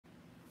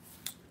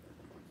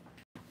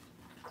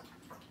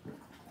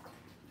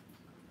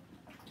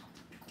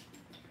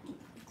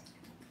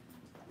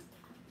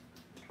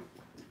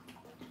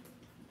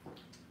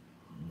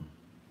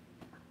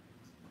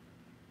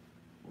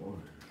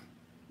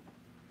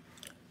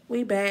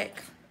We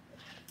back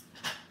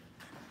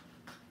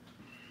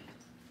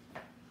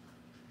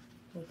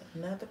with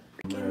another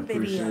freaking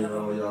Appreciate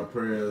video. all y'all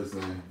prayers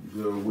and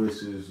good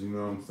wishes, you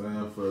know what I'm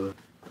saying,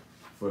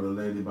 for the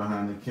lady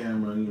behind the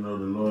camera. You know,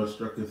 the Lord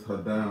struck her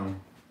down.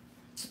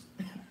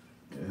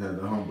 It had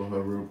to humble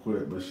her real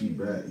quick, but she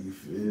back, you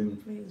feel me?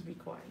 Please be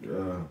quiet.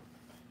 Yeah.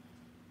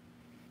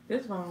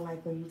 This one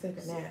like when you take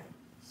a nap.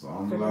 So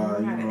I'm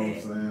live, you know what I'm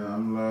act. saying?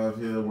 I'm live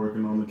here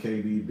working on the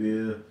KD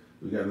deal.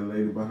 We got the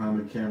lady behind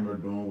the camera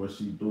doing what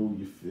she do,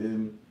 you feel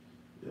me?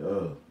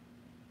 Yeah.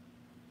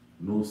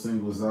 New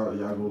singles out,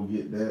 y'all go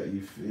get that,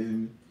 you feel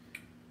me?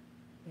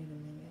 Wait a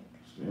minute.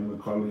 Streaming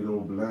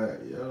Carlito Black,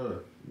 yeah.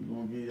 We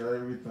gonna give y'all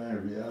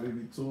everything,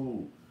 reality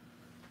too.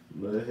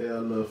 Little hair,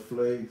 little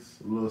flakes,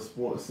 little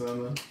sports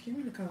center. Give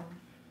me the call.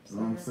 You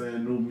know what I'm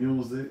saying? New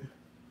music.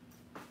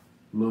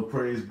 Little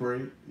praise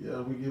break.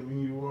 Yeah, we giving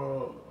you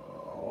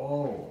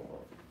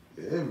all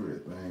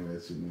everything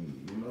that you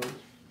need, you know?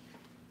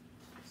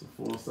 It's a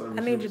full service.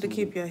 I need you to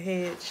keep your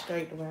head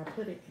straight the way I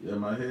put it. Yeah,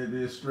 my head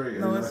is straight.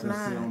 No, as it's y'all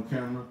can not. see on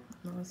camera.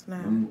 No, it's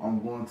not.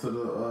 I'm going to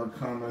the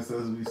comments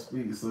as we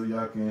speak so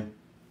y'all can,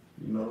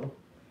 you know,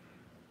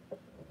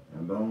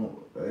 and don't,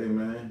 hey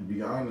man,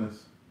 be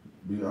honest.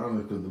 Be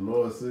honest, because the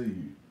Lord see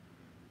you.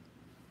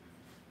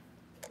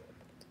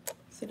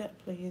 Sit up,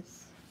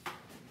 please.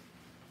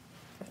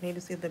 I need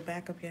to see the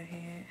back of your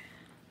head.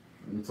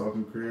 I'm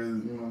talking crazy,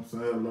 you know what I'm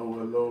saying?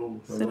 Hello,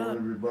 Sit up.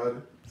 Everybody.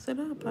 Sit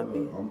up, puppy.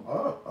 I'm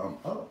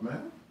up,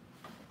 man.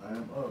 I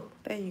am up.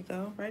 There you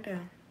go, right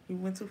there. You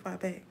went too far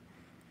back.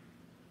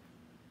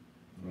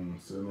 I'm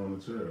sitting on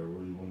the chair.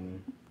 Where you want me?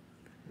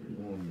 Where you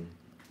want me?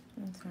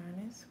 And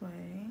turn this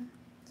way.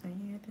 Turn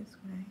your head this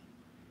way.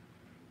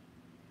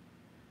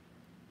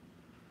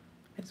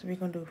 That's what we're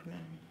gonna do for now.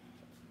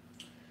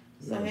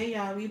 So Yeah. hey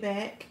y'all, we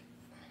back.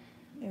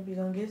 And we're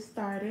gonna get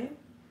started.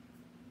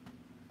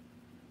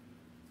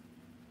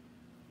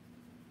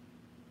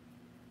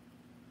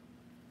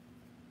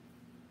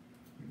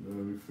 Yeah,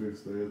 we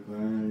fixed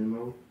everything, you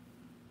know.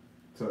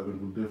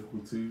 Technical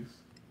difficulties.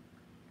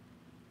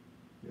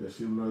 Yeah,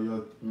 she love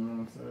y'all, you know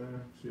what I'm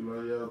saying? She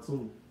love y'all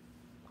too.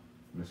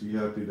 And she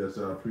happy that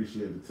y'all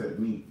appreciate the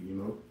technique, you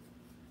know?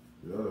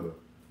 Yeah.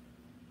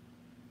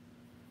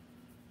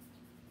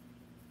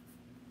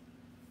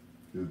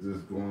 Is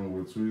this going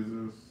with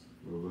tweezers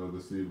or let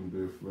us see them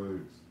big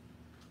flakes?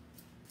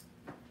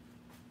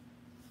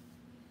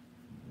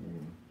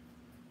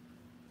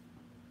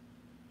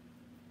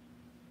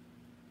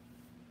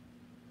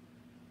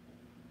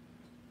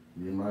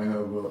 We might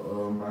have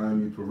a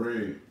Miami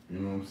parade, you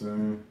know what I'm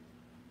saying?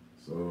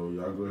 So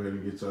y'all go ahead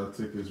and get y'all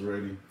tickets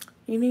ready.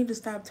 You need to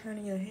stop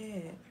turning your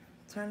head.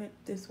 Turn it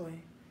this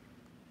way.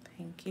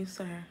 Thank you,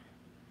 sir.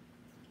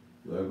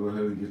 Y'all go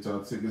ahead and get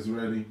y'all tickets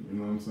ready, you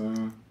know what I'm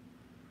saying?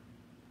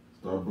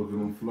 Start booking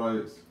them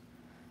flights.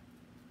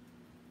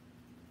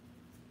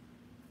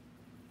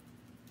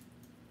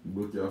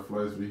 Book y'all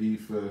flights for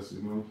Heat Fest,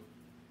 you know?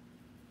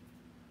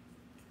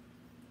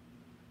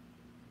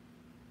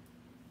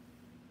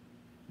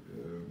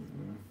 Yeah,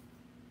 man.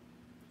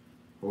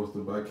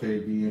 Hosted by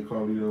KB and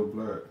Carlito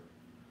Black.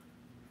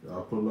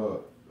 Y'all pull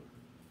up.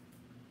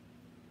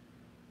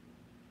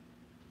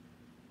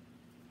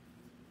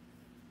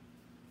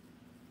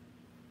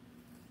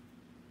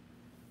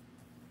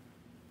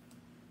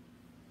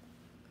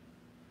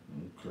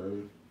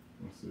 Okay.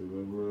 Let's see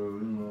what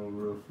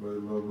real flavor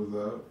lovers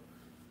out.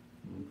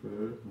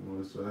 Okay. I'm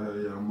gonna show how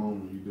y'all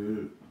moment you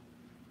did.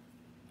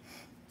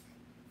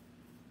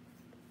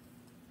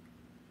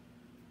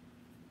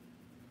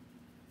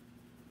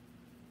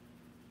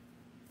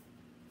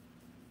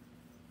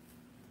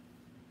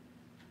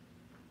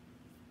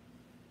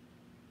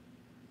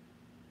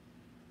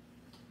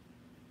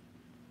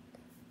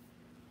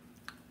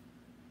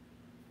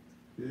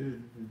 Yeah.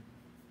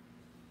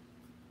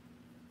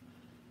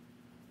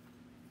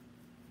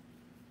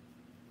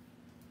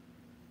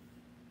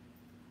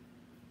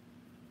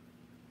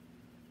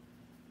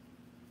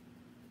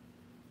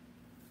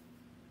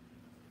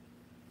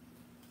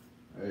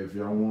 Hey, if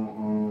y'all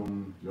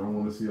want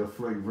to see a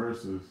flake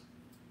versus,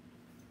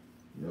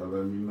 y'all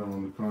let me know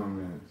in the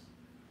comments.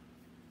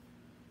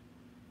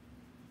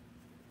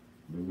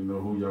 Let me know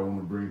who y'all want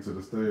to bring to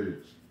the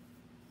stage.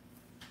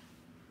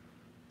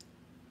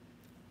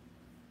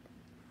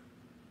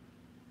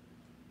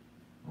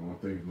 I don't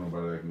think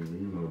nobody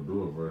can,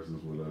 do a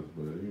versus with us,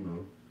 but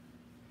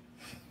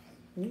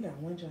You got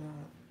one job.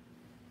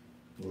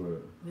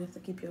 What? You have to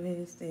keep your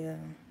head still.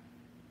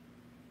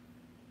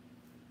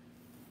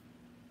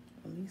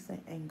 At least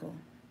an angle.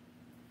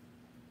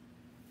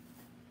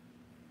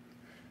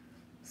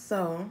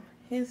 So,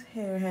 his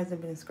hair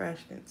hasn't been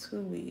scratched in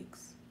 2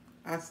 weeks.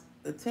 I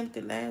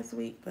attempted last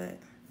week, but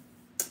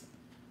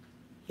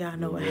y'all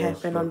know what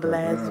happened on the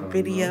last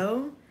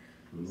video.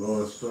 The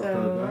Lord struck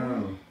her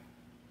down.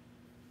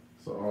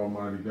 So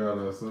Almighty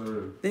God I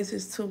serve. This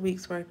is 2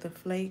 weeks worth of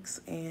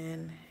flakes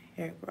and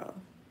hair growth.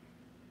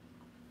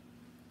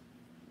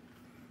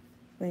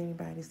 For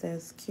anybody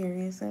that's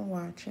curious and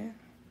watching.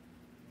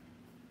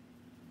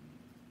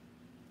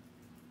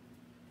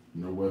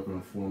 No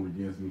weapon formed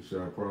against me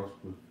shall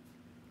prosper.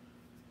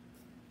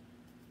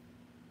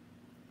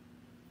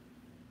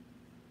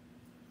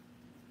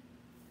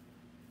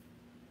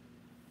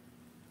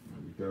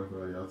 Be careful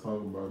how y'all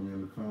talk about me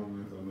in the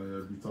comments. I know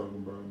y'all be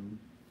talking about me.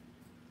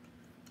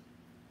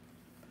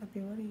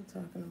 Papi, what are you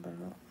talking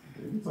about?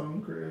 They be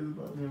talking crazy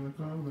about me in the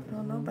comments.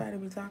 Don't nobody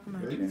be talking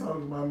about you. They you. be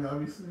talking about me. I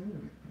be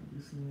seeing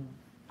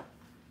it.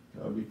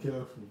 Y'all be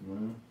careful,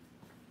 man.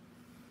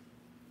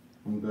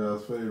 I'm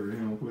God's favorite. He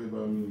don't play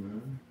by me,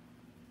 man.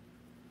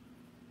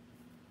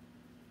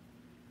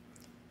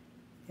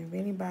 If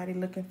anybody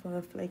looking for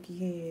a flaky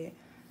head.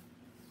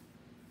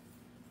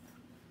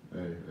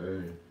 Hey.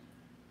 Hey.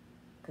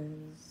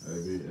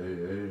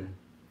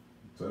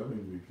 Tell me,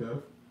 be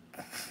careful.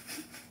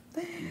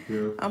 Be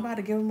careful. I'm about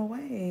to give him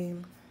away.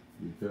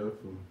 Be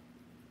careful.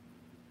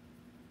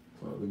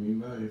 Talk to me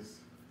nice.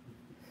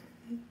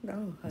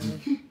 No,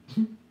 hush.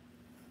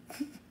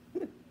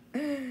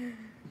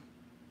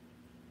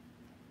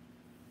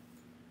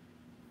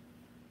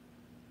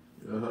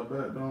 Yeah, her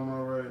back doing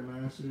all right,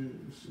 man. She,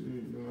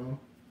 you know,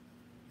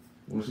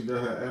 when she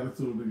got her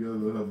attitude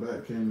together, her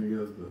back came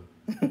together.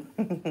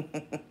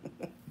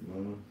 You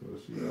know, so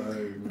she all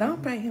right, man.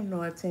 Don't pay him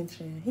no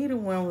attention. He the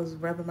one was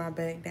rubbing my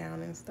back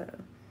down and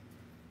stuff.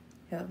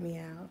 Help me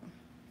out.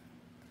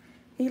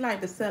 He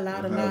like to sell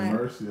out a lot. I have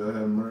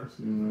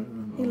mercy,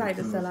 man. He like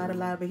to sell out a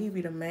lot, but he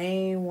be the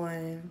main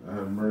one I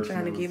have mercy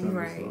trying to get me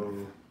right.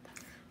 Soul.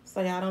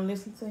 So y'all don't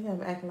listen to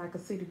him acting like a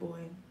city boy.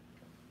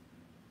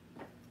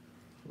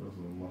 That's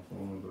when my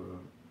phone died.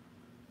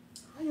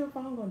 How your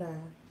phone gonna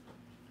die?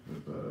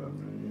 It died,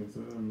 man. You ain't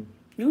tell me.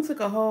 You took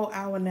a whole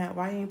hour nap.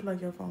 Why you ain't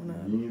plug your phone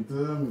up? You ain't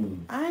tell me.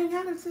 I ain't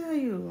gotta tell you.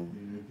 You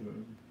ain't tell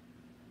me.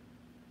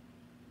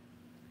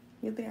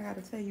 You think I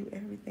gotta tell you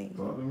everything?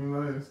 Talk to me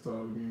nice.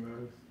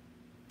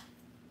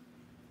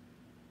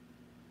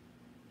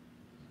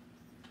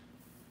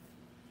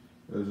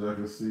 As y'all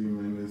can see,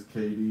 man, this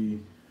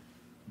KD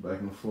back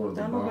and forth.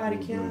 Don't nobody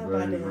care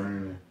about that.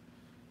 Raining.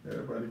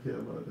 Everybody care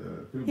about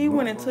that. He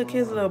went and took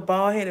his little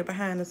bald headed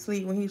behind the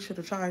sleep when he should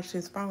have charged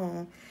his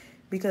phone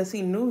because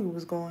he knew he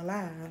was going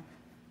live.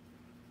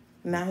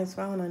 Now his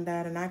phone done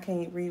died and I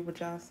can't read what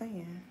y'all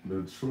saying.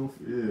 The truth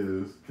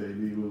is,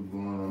 KD was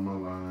blowing on my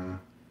line.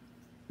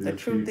 The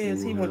truth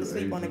is, he went to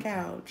sleep on the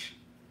couch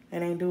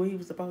and ain't do what he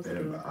was supposed to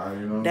do.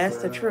 You know That's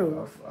the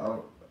truth.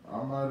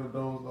 I might have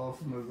dozed off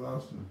from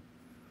exhaustion.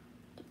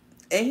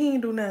 And he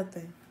ain't do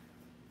nothing.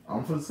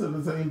 I'm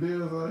facilitating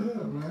deals out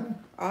here, man.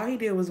 All he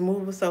did was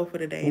move a sofa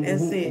today.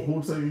 That's it.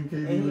 Who taking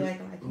KD? And he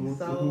acting like he's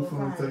so who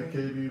finna take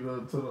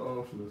KD to the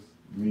office?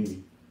 Me.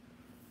 You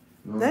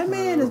know that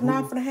man is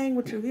not finna hang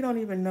with you. He don't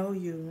even know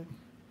you.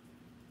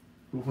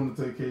 Who finna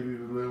take KD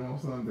to live on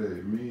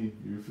Sunday? Me.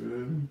 You feel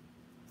me?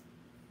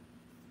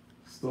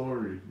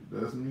 Story.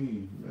 That's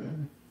me,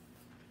 man.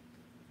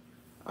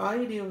 All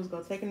he did was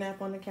go take a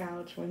nap on the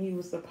couch when he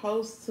was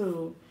supposed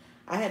to.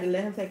 I had to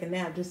let him take a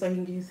nap just so he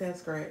can get his head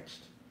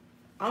scratched.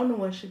 I'm the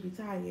one should be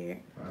tired,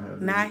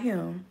 not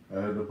him.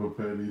 I had to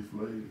prepare these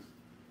flags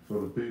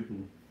for the people.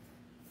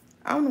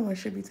 I'm the one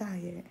should be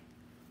tired.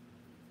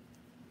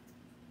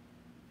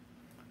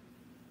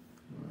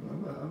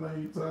 I know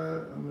you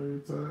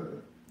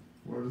tired.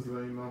 Well, just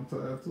let you know I'm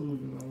tired too,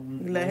 you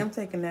know. You let him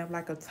take a nap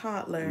like a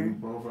toddler. We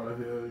both out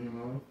here, you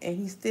know. And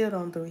he still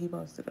don't do what he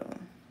supposed to do.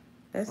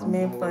 That's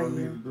meant for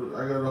you.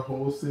 I got a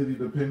whole city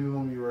depending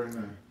on me right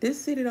now. This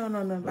city don't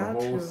know nothing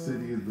about you. The whole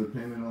city is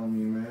depending on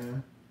me,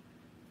 man.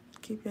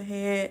 Keep your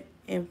head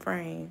in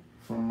frame.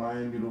 From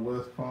Miami to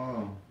West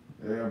Palm,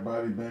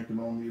 everybody banking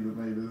on me to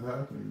make this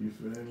happen. You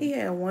feel me? He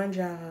had one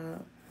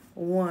job.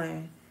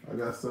 One. I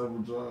got several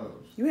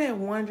jobs. You had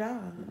one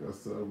job. I got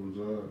several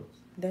jobs.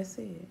 That's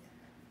it.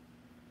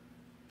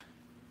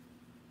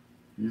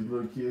 These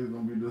little kids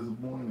gonna be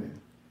disappointed.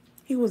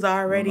 He was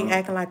already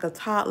acting like a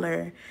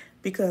toddler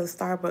because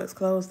Starbucks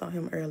closed on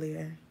him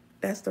earlier.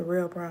 That's the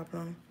real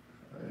problem.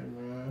 Hey,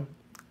 man.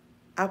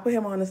 I put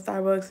him on the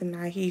Starbucks and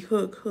now he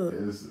hooked.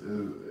 It's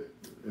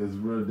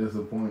real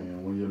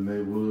disappointing when your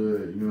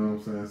neighborhood, you know what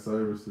I'm saying,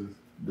 services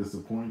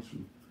disappoint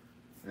you.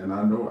 And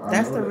I know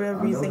that's the real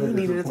reason he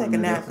needed to take a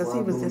nap because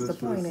he was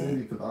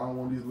disappointed. Because I don't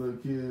want these little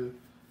kids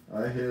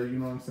out here, you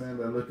know what I'm saying,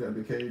 that look at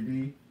the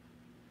KD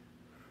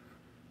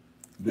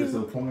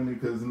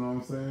disappointed because, you know what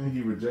I'm saying,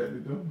 he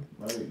rejected them.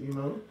 Like, you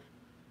know.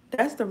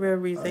 That's the real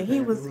reason.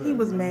 He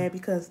was mad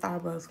because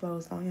Starbucks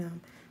closed on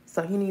him.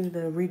 So he needed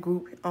to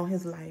regroup on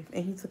his life,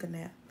 and he took a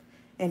nap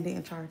and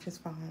didn't charge his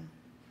phone.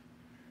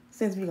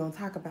 Since we're going to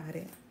talk about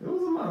it. It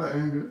was a lot of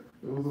anger.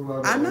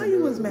 I know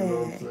you was mad. You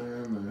know what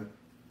I'm saying?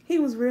 He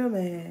was real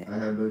mad. I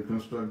had to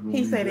construct.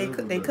 He said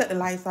they cut the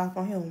lights off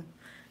on him.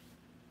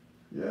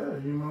 Yeah,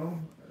 you know,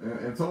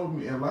 and told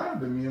me and lied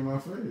to me in my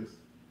face.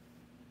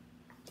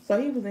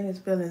 So he was in his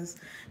feelings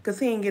because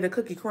he didn't get a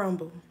cookie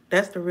crumble.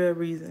 That's the real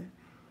reason.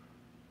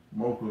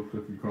 Mocha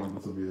cookie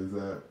crumble to be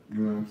exact. You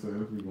know what I'm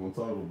saying? If we're going to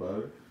talk about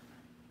it.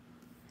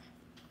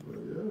 But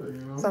yeah,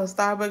 you know. So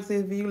Starbucks,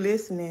 if you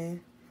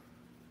listening.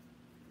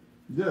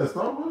 Yeah,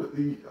 Starbucks.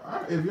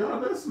 If y'all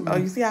listen, Oh,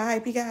 you see how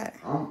hype he got?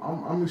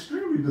 I'm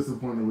extremely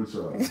disappointed with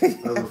y'all as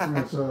a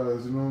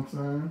franchise. You know what I'm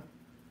saying?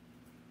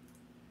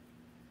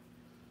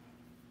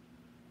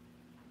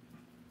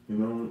 You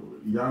know,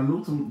 y'all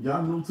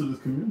new to this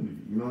community.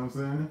 You know what I'm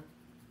saying?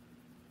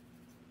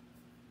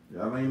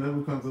 Y'all ain't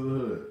never come to the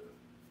hood.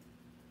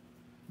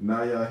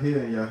 Now y'all here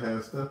and y'all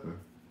half stepping,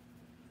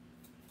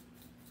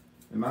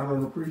 and I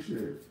don't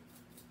appreciate it.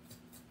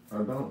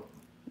 I don't.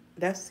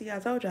 I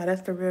told y'all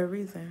that's the real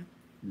reason.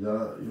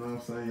 Y'all, you know what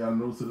I'm saying? Y'all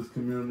new to this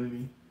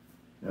community.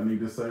 Y'all need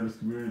to serve this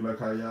community like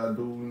how y'all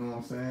do. You know what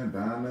I'm saying?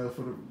 Down there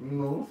for the,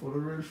 for the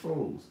rich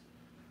folks.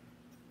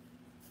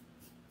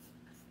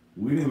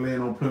 We didn't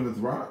land on Plymouth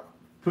Rock.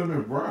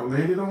 Plymouth Rock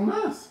landed on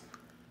us.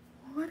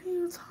 What are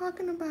you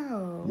talking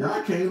about?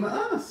 Y'all came to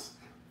us.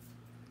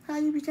 How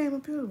you became a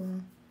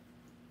pilgrim?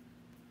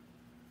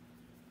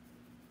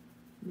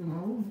 You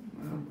know,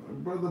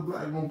 Brother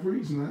Black gonna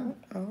preach now.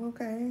 Oh,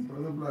 okay.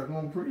 Brother Black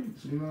gonna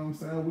preach. You know what I'm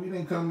saying? We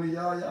didn't come to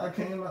y'all. Y'all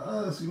came to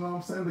us. You know what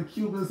I'm saying? The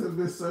Cubans have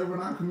been serving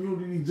our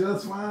community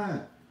just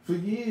fine for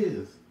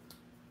years.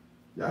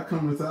 Y'all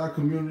coming to our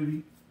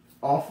community,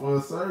 offer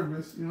a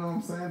service. You know what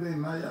I'm saying?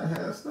 Then now y'all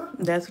have stuff.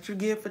 That's what you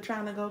get for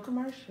trying to go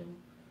commercial.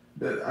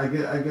 That I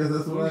guess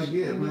that's what I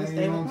get, man.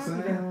 You know what I'm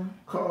saying? Down.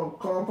 Call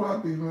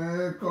Poppy,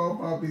 man. Call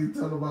Poppy and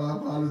tell him I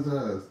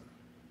apologize.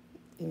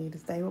 You need to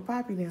stay with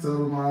Poppy now.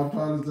 Tell him I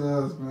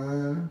apologize,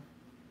 man.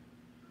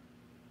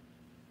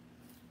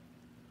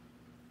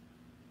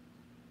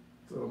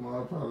 Tell him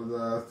I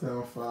apologize. Tell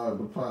him fire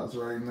the pots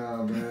right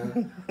now,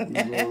 man. we're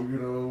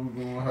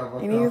gonna have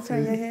a you need to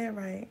turn your head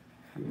right.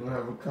 We're gonna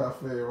have a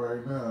cafe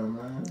right now,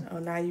 man. Oh,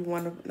 now you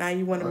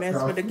wanna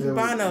mess with the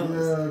Cubanos.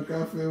 Yeah,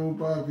 cafe with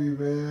Poppy,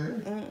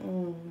 man.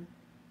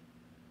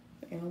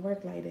 It don't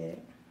work like that.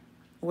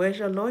 Where's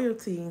your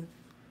loyalty? You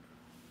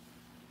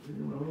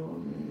know what I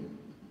mean?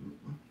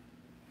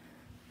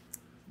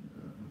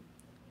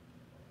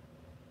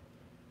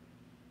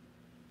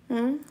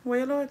 Where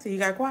your loyalty? You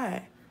got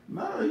quiet.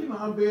 No,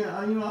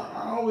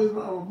 I always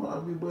ride with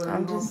Poppy, but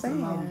I'm just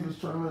saying. I'm just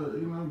trying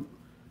to,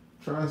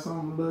 try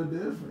something a little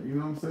different. You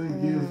know what I'm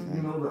saying?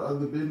 Give, the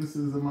other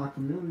businesses in my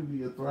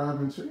community a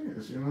thriving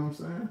chance. You know what I'm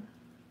saying?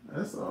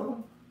 That's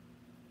all.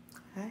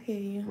 I hear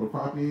you. But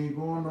Poppy ain't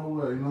going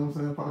nowhere. You know what I'm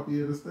saying? Poppy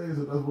here to stay,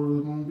 so that's what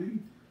it's gonna be.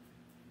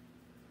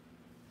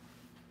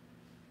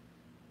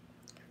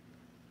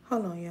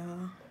 Hold on,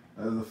 y'all.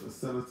 As a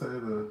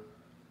facilitator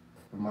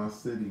in my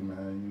city,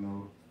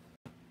 man,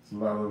 it's a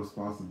lot of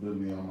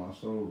responsibility on my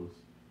shoulders.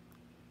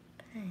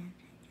 Dang,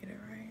 I can't get it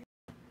right.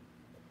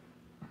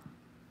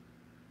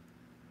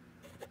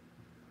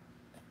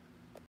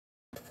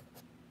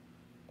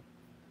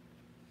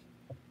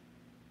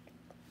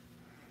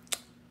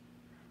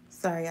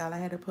 Sorry, y'all. I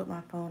had to put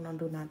my phone on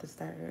Do Not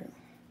Disturb.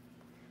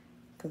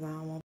 Because I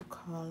don't want people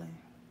calling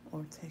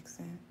or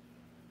texting.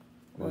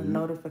 Or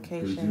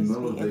notifications.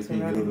 Because if they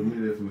can't get to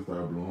me, they're going to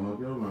start blowing up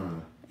your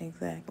line.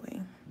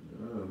 Exactly.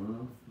 Yeah,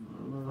 man. I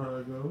don't know how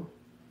that goes.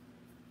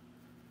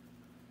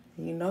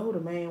 You know the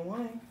man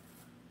won.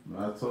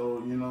 I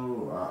told,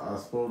 I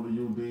spoke to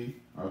UB.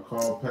 I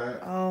called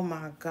Pat. Oh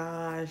my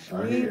gosh.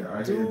 I We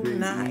do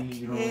not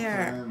E,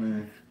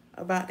 care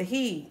about the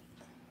Heat.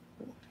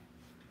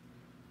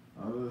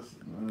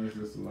 It's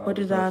just a lot. What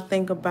did y'all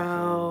think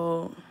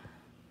about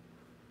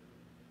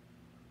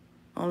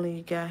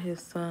only got his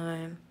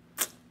son?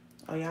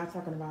 Oh, y'all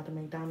talking about the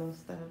McDonald's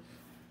stuff?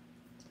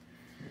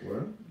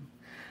 What?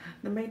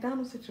 The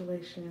McDonald's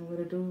situation where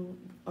the dude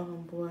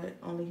bought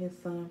only his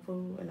son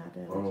food and not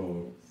the other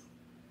kids.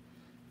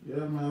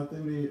 Yeah, man.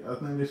 I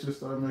think they should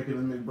start making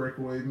them make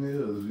breakaway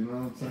meals. You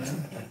know what I'm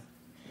saying?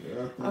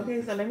 Yeah,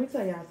 Okay, so let me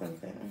tell y'all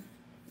something.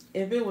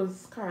 If it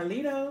was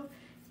Carlito,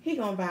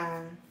 he'll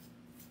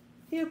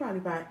probably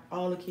buy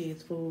all the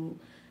kids food.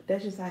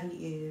 That's just how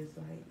he is.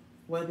 Like,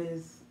 whether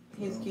it's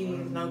his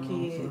kids, no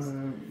kids,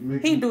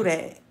 he do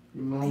that.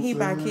 He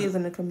buy kids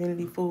in the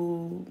community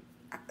food,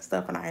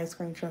 stuff in the ice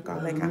cream truck, all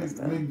that kind of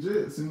stuff.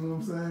 McJets, you know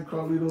what I'm saying?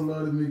 Carlito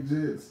love the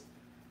McJets.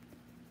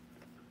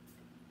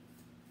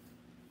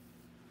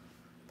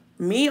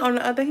 Me, on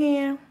the other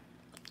hand,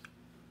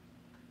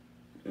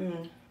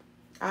 I'd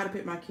have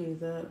picked my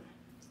kids up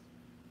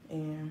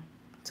and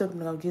took them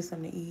to go get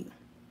something to eat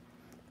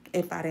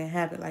if I didn't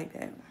have it like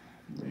that.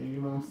 Man,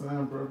 you know what I'm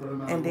saying,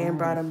 bro? And then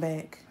brought them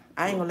back.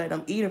 I ain't gonna let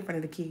them eat in front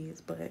of the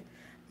kids, but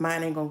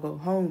mine ain't gonna go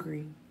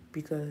hungry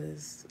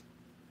because,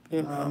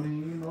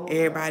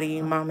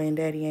 everybody, mama and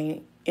daddy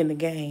ain't in the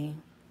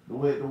game. The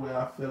way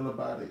I feel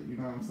about it, you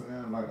know what I'm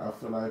saying? Like, I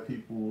feel like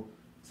people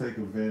take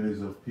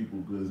advantage of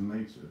people's good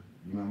nature.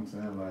 You know what I'm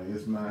saying? Like,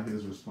 it's not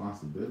his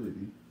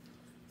responsibility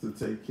to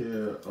take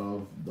care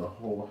of the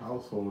whole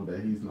household that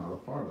he's not a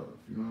part of.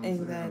 You know what I'm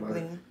Exactly.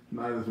 saying? Like,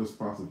 not his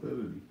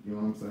responsibility. You know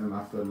what I'm saying?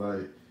 I feel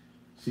like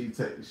she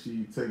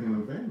taking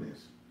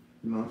advantage.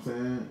 You know what I'm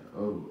saying?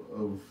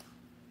 Of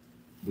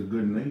the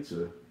good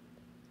nature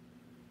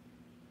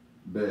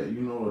that,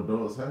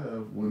 adults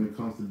have when it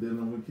comes to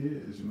dealing with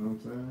kids. You know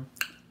what I'm saying?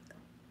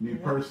 Me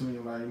personally,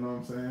 like, you know what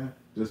I'm saying?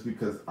 Just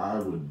because I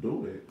would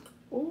do it.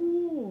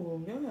 Ooh,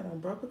 Ooh, your head done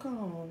broke a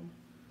cone.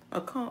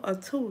 A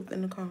tooth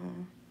in the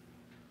cone.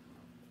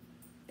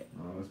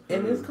 Oh, that's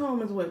And crazy. this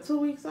comb is what, 2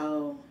 weeks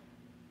old?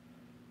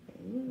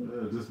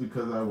 Yeah, just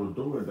because I would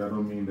do it, that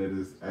don't mean that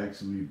it's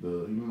actually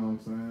the, you know what I'm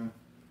saying,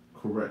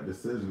 correct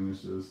decision.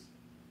 It's just,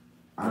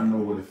 I know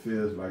what it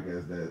feels like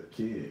as that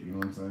kid, you know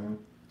what I'm saying?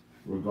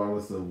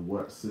 Regardless of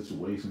what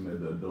situation that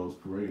the adult's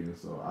creating.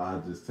 So I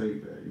just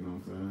take that, you know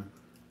what I'm saying?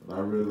 But I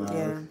realize.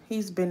 Yeah,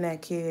 he's been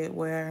that kid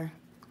where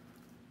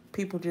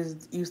people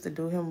just used to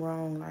do him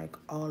wrong like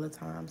all the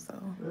time, so.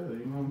 Yeah,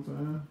 you know what I'm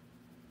saying?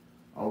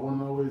 I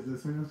wasn't always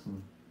this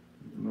handsome,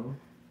 you know?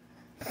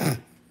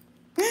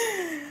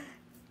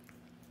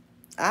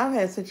 I've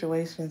had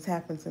situations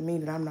happen to me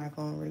that I'm not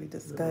going to really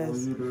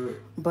discuss. Yeah,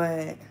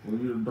 when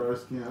you're the dark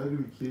skinned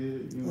ugly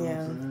kid, you know what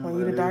I'm saying? When like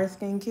you're the dark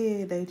skinned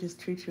kid, they just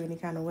treat you any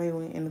kind of way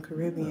in the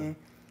Caribbean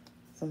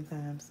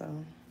sometimes, so.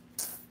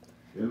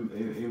 In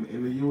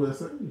the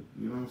USA, you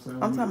know what I'm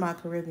saying? I'm talking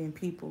about Caribbean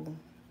people.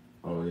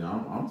 Oh yeah,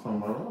 I'm talking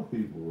about all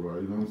people,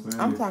 right? You know what I'm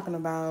saying? I'm talking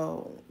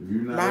about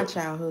my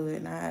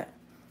childhood, not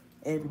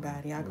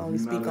everybody. I can only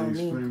speak on me. If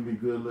you're not an extremely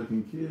good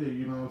looking kid,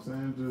 you know what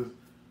I'm saying?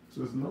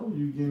 Just know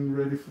you getting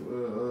ready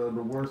for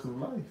the worst of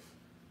life.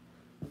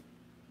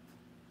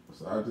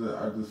 So I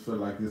just feel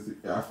like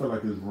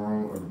it's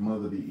wrong of the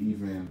mother to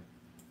even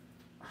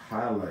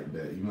highlight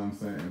that, you know what I'm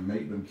saying, and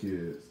make them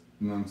kids,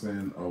 you know what I'm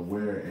saying,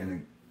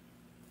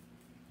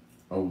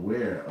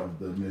 aware of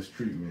the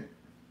mistreatment.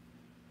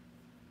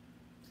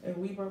 And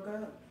we broke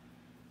up,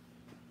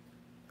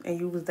 and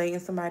you was dating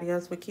somebody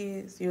else with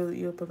kids,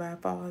 you'll provide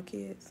for all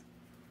kids.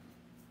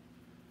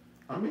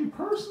 I mean,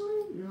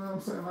 personally, you know what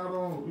I'm saying,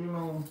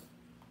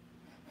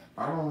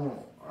 I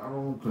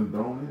don't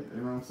condone it,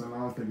 you know what I'm saying, I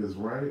don't think it's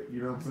right,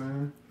 you know what I'm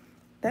saying.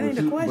 That ain't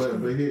the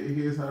question. But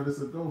here's how this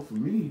will go for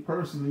me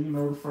personally. You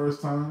know, the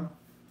first time,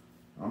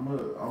 I'm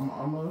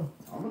gonna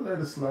let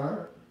it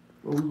slide.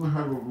 But we're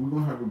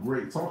gonna have a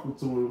great talking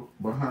to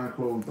it behind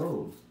closed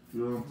doors. You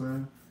know what I'm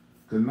saying?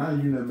 Cause now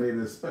you done made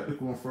a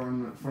spectacle in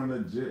front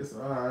of Jets.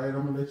 All right,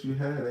 I'm gonna let you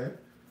have that.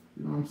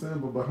 You know what I'm saying?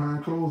 But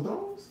behind closed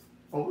doors,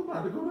 oh, we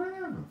about to go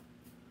down.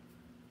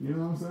 You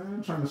know what I'm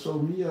saying? Trying to show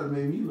me up,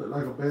 made me look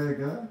like a bad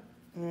guy.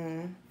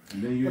 And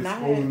then you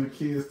exposing the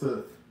kids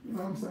to, you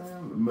know what I'm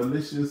saying,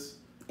 malicious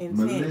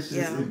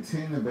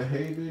intent and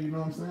behavior, you know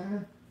what I'm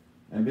saying?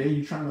 And then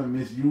you trying to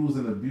misuse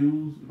and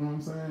abuse, you know what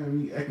I'm saying?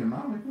 Me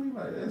economically,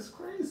 like, that's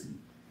crazy.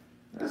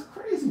 That's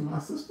crazy, my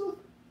sister.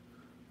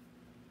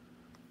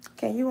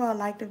 Can you all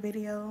like the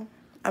video?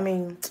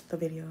 The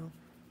video.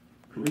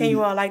 Please, can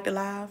you all like the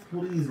live?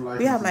 Please like.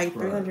 We have like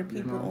 300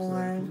 people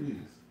on. Please.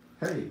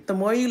 Hey. The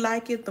more you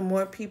like it, the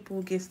more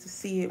people gets to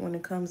see it when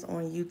it comes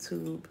on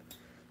YouTube.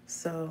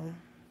 So,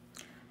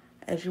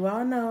 as you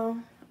all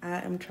know,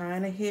 I am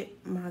trying to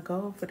hit my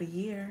goal for the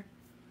year.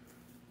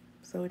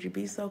 So would you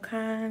be so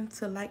kind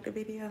to like the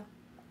video?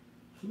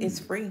 It's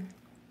free.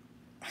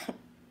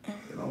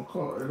 It don't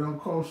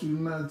cost you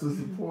nothing to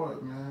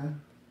support,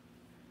 man.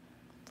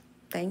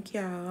 Thank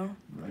y'all.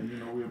 You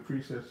know, we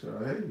appreciate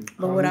y'all. Hey.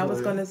 But what I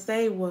was going to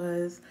say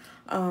was,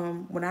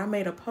 when I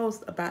made a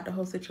post about the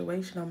whole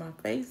situation on my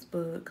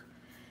Facebook,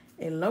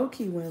 it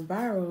low-key went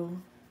viral.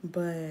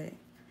 But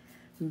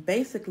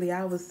basically,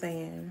 I was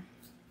saying,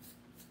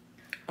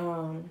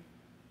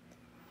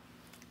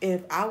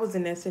 if I was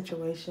in that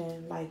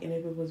situation, like, and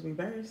if it was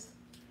reversed,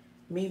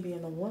 me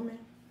being a woman,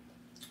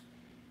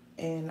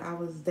 and I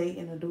was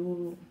dating a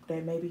dude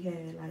that maybe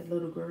had, like,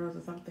 little girls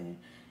or something,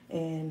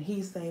 and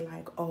he say,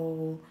 like,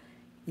 oh,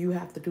 you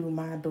have to do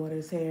my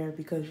daughter's hair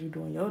because you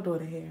doing your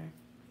daughter's hair.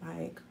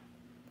 Like,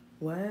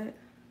 what?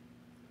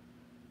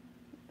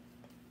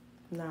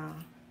 Nah.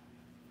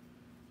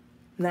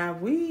 Now,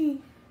 if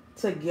we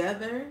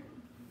together,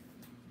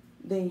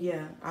 then,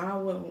 yeah, I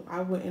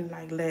wouldn't,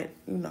 like, let,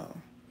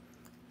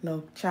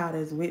 no child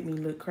that's with me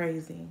look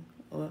crazy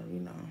or,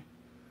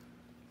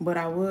 But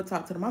I would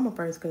talk to the mama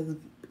first, because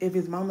if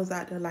his mama's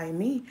out there like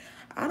me,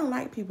 I don't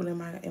like people in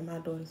my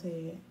daughter's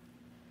head.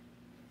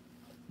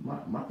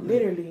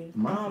 Literally,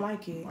 I don't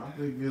like it. My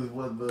thing is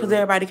whether... Because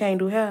everybody can't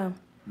do hair.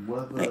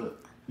 Whether,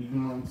 you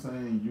know what I'm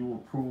saying,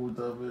 you approved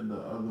of it, the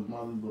other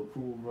mothers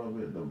approved of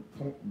it,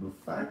 the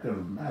fact of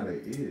the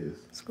matter is...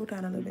 Screw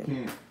down a little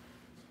bit.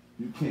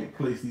 You can't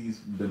place these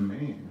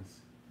demands,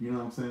 you know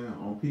what I'm saying,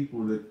 on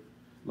people that...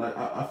 Like,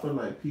 I feel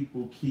like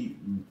people keep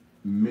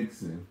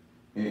mixing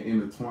and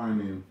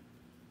intertwining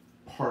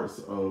parts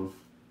of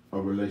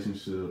a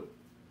relationship.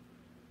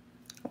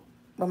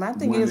 But my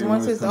thing is,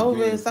 once it's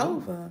over, it's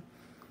over.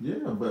 Yeah,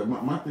 but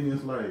my thing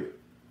is like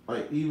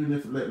even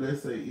if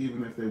let's say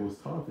even if they was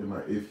talking,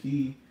 like if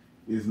he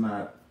is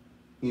not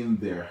in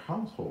their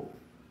household,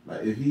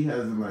 like if he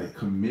hasn't like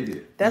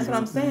committed. That's what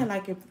I'm saying.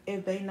 Like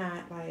if they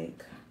not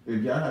like.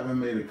 If y'all haven't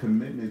made a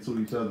commitment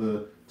to each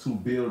other to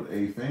build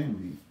a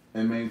family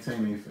and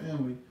maintain a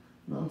family,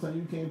 you know what I'm saying?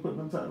 You can't put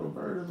them type of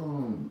burdens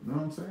on. You know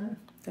what I'm saying?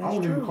 That's I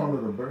don't true. even call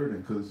it a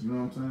burden, because you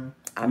know what I'm saying.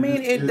 I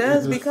mean, it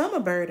does become a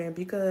burden,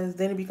 because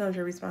then it becomes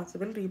your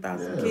responsibility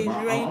about some kids.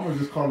 I'm gonna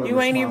just call it you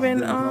ain't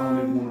even I don't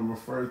even want to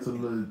refer to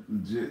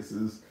legit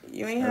as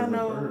you ain't have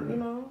no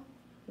burden.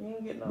 You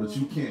ain't get no. But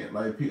you can't,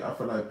 like, I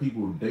feel like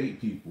people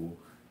date people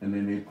and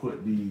then they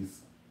put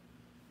these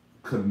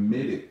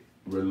committed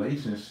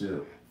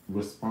relationship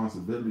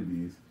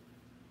responsibilities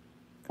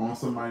on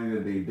somebody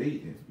that they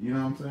dating. You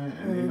know what I'm saying?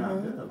 And they're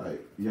not there.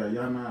 Like,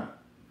 y'all not,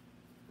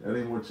 that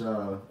ain't what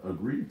y'all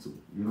agreed to.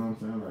 You know what I'm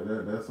saying?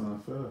 Like, that's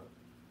unfair.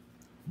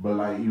 But,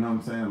 like, you know what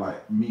I'm saying?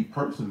 Like, me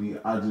personally,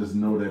 I just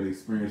know that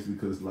experience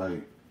because,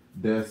 like,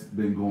 that's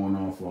been going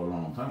on for a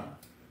long time.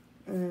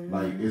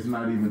 Like, it's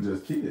not even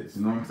just kids.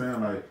 You know what I'm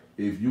saying? Like,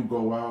 if you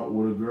go out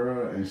with a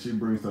girl and she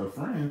brings her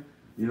friend,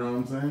 you know what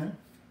I'm saying?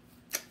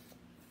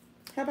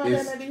 How about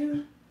that to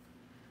you?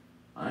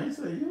 I ain't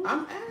say you.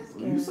 I'm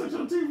asking. You suck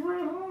your teeth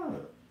real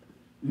hard.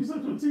 You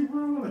suck your teeth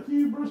real hard. Like,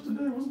 you ain't brushed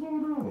today. What's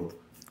going on?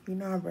 You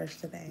know I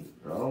brushed today.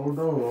 Oh,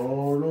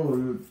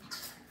 no.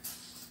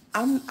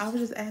 I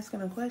was just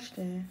asking a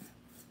question.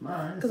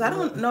 Nah, because I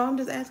don't know. I'm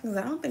just asking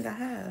because I don't think I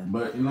have.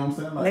 But, you know what I'm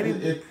saying? Like,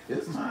 maybe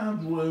it's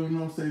times where, you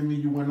know what I'm saying, me,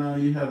 you went out,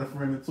 you had a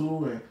friend or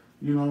two, and,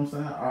 you know what I'm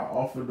saying, I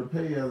offered to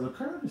pay as a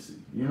courtesy.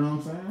 You know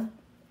what I'm saying?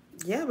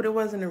 Yeah, but it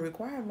wasn't a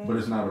requirement. But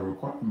it's not a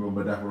requirement,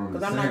 but that's what I'm saying.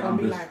 Because I'm not going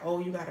to be like, oh,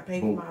 you got to pay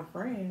for my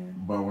friend.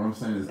 But what I'm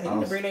saying is... They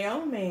need to bring their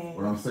own man.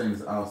 What I'm saying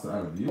is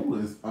outside of you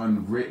is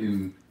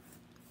unwritten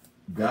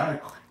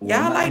guy...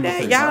 Y'all like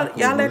that?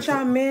 Y'all let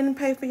y'all men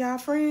pay for y'all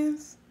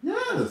friends?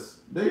 Yes,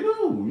 they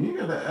do. You ain't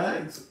got to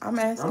ask. I'm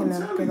asking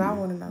them because I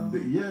want to know.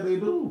 Yeah, they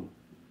do.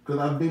 Because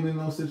I've been in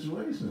those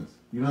situations.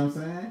 You know what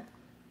I'm saying?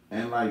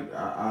 And, like,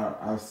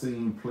 I've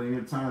seen plenty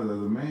of times as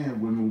a man,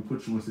 women will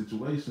put you in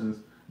situations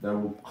that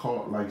will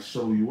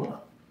show you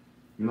up.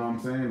 You know what I'm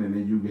saying? And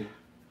then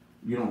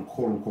you don't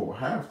quote unquote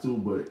have to,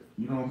 but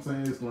you know what I'm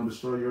saying? It's going to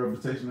destroy your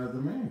reputation as a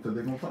man because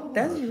they're going to talk about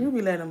That's you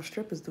be letting them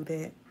strippers do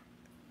that.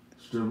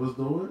 Strippers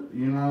do it,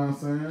 you know what I'm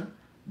saying?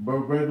 But I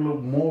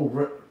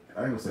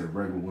ain't going to say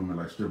regular women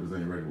like strippers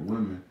ain't regular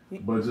women,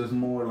 but just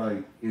more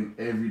like in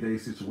everyday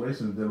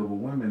situations dealing with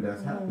women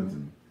that's happened to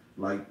me.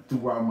 Like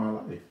throughout my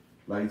life.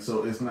 Like,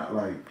 so it's not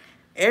like...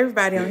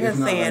 Everybody on here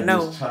saying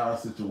no. This child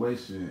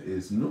situation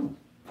is new.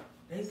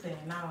 They saying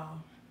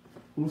no.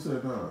 Who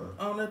said no?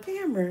 On the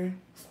camera.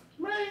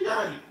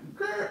 Man,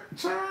 girl,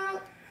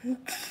 child.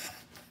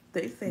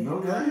 They said no.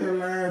 No, you're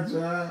lying,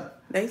 child.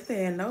 They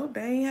said no.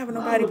 They ain't having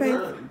nobody pay.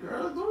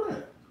 Girls do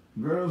that.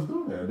 Girls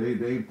do that.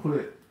 They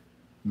put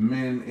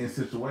men in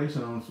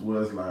situations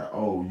where it's like,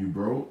 oh, you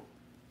broke?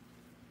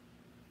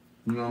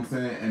 You know what I'm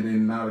saying? And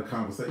then now the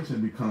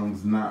conversation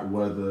becomes not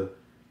whether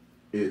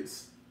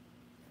it's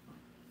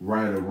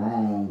right or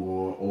wrong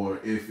or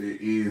if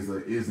it is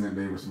or isn't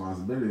their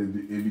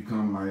responsibility. It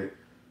becomes like,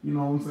 you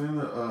know what I'm saying,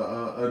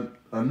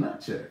 a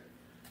nut check.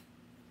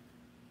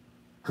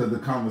 Because the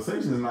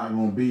conversation is not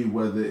going to be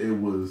whether it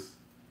was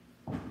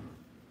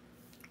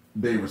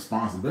their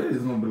responsibility.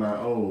 It's going to be like,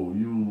 oh,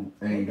 you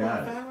ain't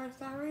got it.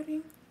 Fireworks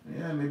already?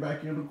 Yeah, and they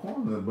back in the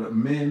corner. But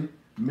men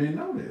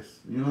know this.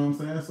 You know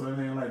what I'm saying? So it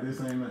ain't like this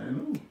ain't nothing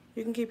new.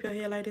 You can keep your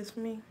hair like this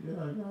for me?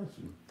 Yeah, I got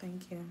you.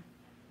 Thank you.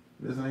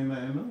 This ain't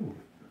nothing new.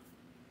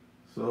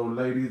 So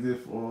ladies,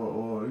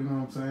 or you know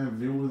what I'm saying,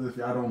 viewers, if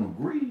y'all don't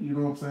agree, you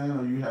know what I'm saying,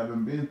 or you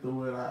haven't been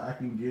through it, I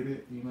can get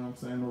it. You know what I'm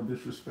saying? No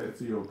disrespect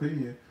to your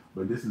opinion,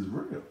 but this is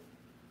real.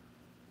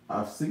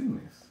 I've seen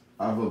this.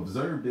 I've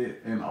observed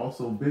it and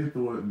also been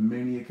through it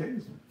many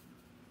occasions.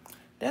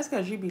 That's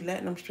because you be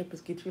letting them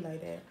strippers get you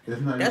like that.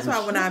 It's not That's even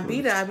why when I strippers.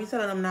 be there, I be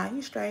telling them, nah,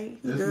 he's straight.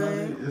 He's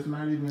good. It's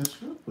not even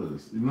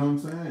strippers. You know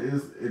what I'm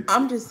saying?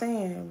 I'm just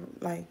saying,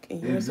 like,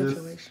 in your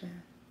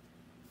situation.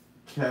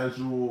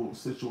 Casual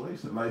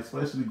situation. Like,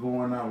 especially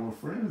going out with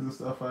friends and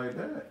stuff like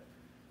that.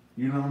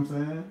 You know what I'm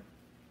saying?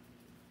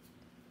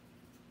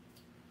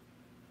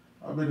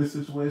 I've been in a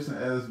situation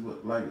as,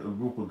 like, a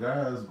group of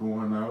guys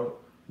going out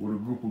with a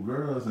group of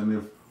girls, and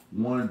if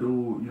one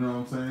dude, you know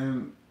what I'm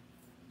saying,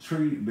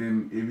 treat,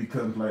 then it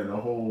becomes like the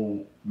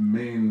whole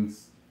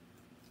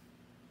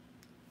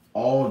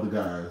all the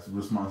guys'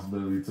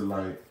 responsibility to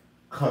like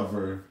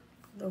cover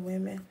the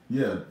women.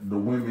 Yeah, the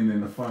women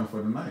in the fun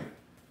for the night.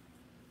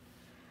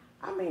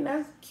 I mean,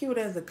 that's cute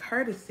as a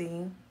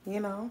courtesy, you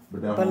know.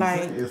 But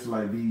like, it's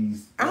like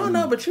these. I don't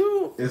know, but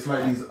you. It's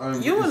like these.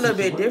 You a little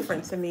bit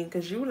different to me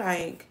because you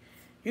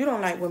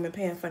don't like women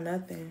paying for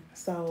nothing.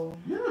 So.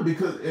 Yeah,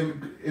 because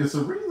it's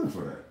a reason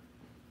for that.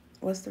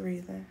 What's the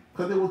reason?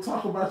 Because they will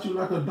talk about you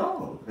like a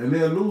dog, and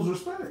they'll lose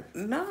respect.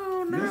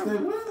 No. Yes, they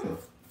will.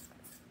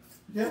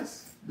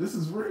 Yes, this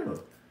is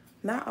real.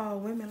 Not all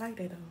women like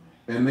that though.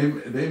 And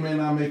they may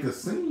not make a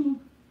scene,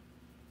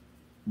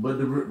 but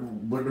the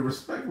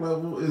respect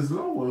level is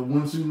lower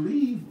once you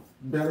leave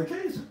that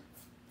occasion.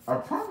 I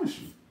promise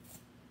you.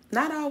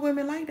 Not all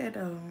women like that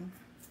though.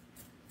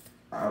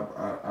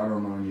 I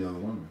don't know any other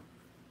women.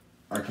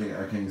 I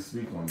can't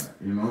speak on that.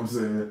 You know what I'm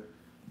saying?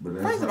 But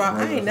that's first of all,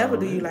 I ain't never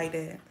do you like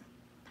that.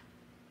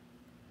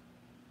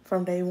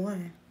 From day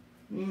one.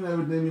 You ain't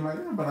never did me like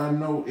that, but I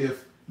know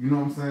if, you know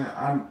what I'm saying,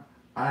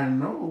 I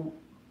know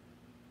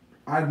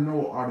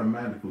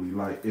automatically,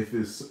 like, if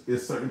it's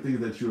certain things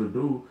that you'll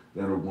do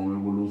that a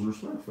woman will lose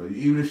respect for you.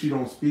 Even if she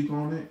don't speak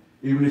on it,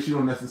 Even if she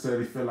don't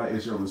necessarily feel like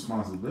it's your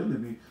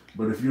responsibility,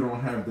 but if you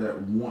don't have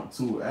that want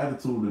to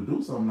attitude to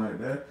do something like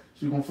that,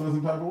 she gonna feel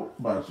some type of way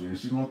about you, and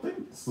she gonna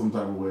think some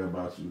type of way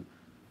about you,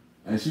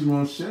 and she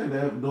gonna share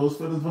those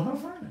feelings with her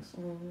friends.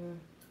 Mm-hmm.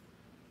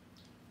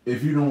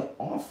 If you don't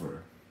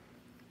offer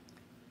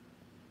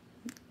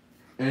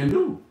and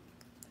do.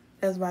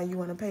 That's why you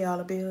want to pay all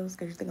the bills,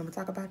 because you think I'm going to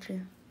talk about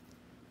you?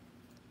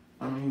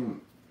 I mean,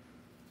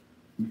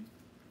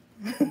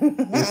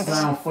 it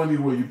sounds funny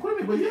the way you put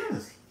it, but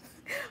yes.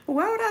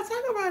 Why would I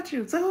talk about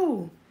you? To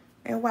who?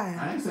 And why?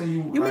 I ain't saying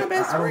you. You my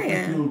best I don't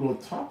friend. think you would go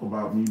talk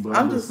about me, but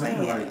I'm just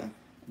saying. Like,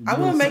 I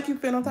wouldn't make you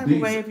feel no type of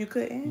way if you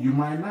couldn't. You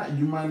might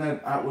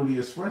not outwardly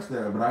express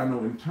that, but I know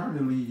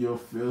internally you'll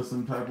feel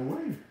some type of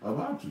way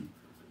about you.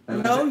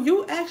 And no,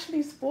 you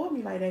actually spoiled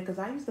me like that because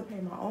I used to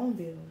pay my own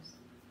bills.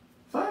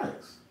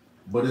 Facts.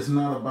 But it's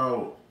not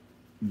about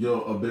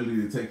your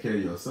ability to take care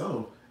of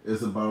yourself.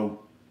 It's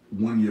about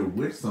when you're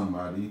with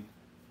somebody,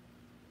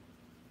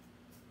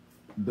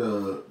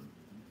 not,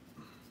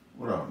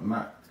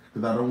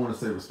 because I don't want to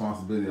say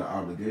responsibility or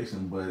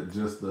obligation, but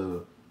just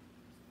the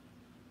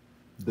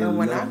and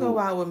when level. I go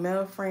out with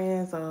male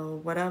friends or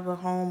whatever,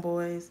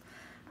 homeboys,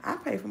 I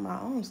pay for my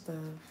own stuff.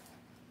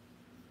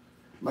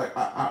 Like,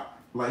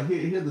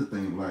 here's the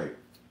thing, like,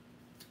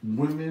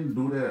 women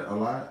do that a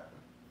lot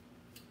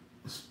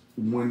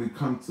when it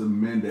comes to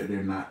men that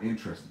they're not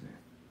interested in.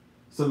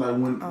 So like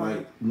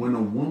when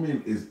a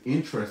woman is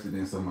interested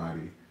in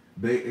somebody,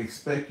 they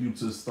expect you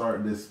to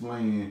start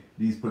displaying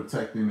these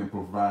protecting and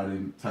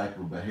providing type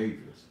of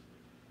behaviors.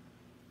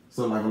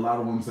 So like a lot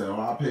of women say, "Oh,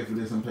 I'll pay for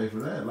this and pay for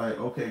that." Like,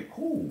 okay,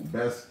 cool.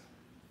 That's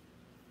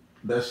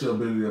your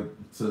ability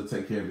to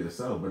take care of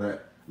yourself.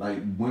 But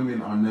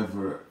women are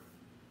never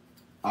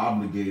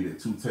obligated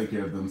to take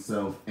care of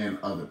themselves and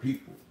other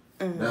people.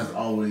 Mm-hmm. That's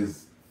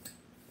always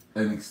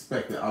an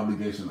expected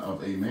obligation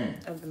of a man.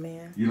 Of the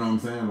man. You know what I'm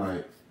saying?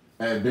 Like,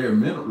 at bare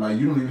minimum, like,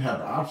 you don't even have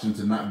the option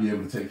to not be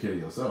able to take care of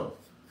yourself.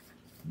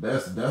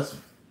 That's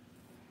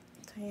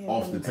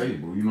off the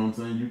table. You know what I'm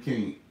saying? You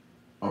can't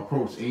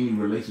approach any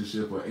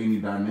relationship or any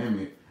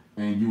dynamic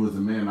and you as a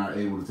man not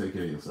able to take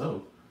care of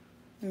yourself.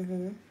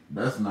 Mm-hmm.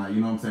 That's not, you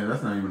know what I'm saying?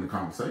 That's not even a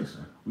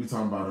conversation. We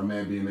talking about a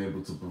man being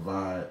able to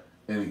provide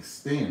and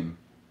extend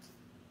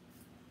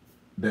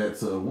that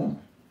to a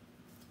woman.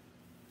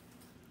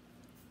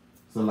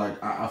 So,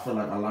 like, I feel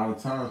like a lot of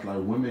times, like,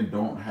 women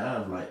don't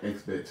have, like,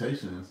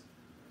 expectations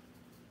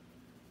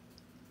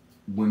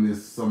when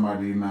it's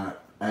somebody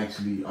not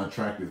actually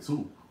attracted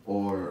to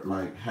or,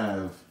 like,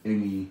 have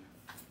any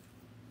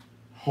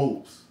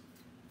hopes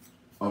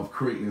of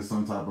creating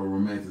some type of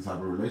romantic type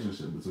of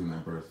relationship between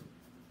that person.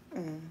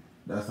 Mm.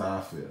 That's how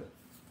I feel.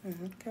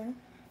 Okay.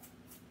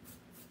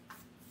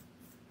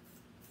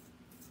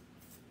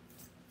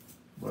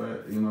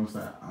 But, you know what I'm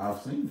saying?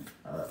 I've seen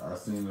it. I've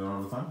seen it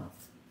all the time.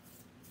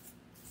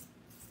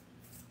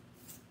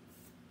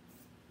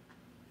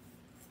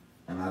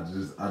 And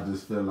I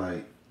just feel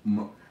like,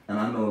 and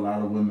I know a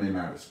lot of women may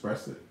not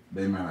express it.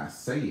 They may not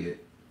say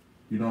it.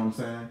 You know what I'm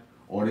saying?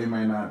 Or they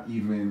may not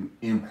even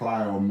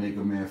imply or make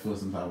a man feel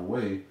some type of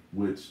way,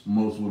 which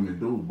most women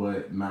do.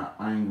 But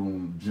I ain't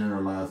gonna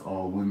generalize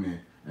all women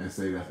and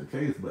say that's the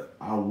case. But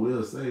I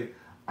will say,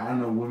 I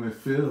know women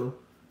feel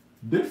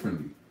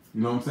differently.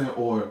 You know what I'm saying?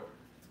 Or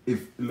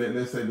if,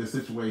 let's say the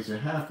situation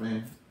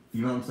happened,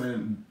 you know what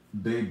I'm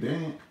saying?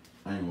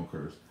 I ain't gonna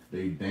curse.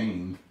 They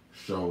dang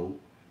show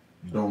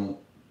don't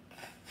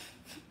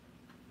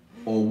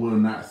or will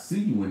not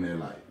see you in their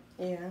life.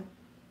 Yeah.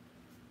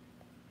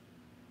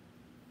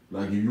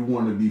 Like, if you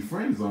want to be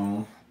friend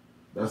zone,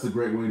 that's a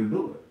great way to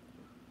do it.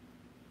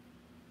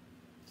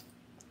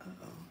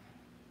 Uh-oh.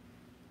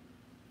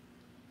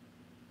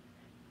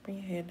 Bring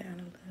your head down a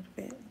little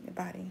bit, your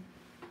body.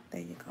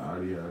 There you go.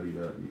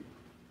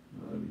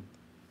 Alrighty.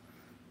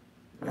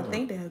 I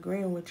think they're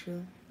agreeing with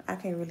you. I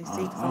can't really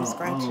see because I'm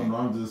scratching. I don't know,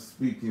 I'm just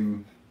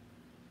speaking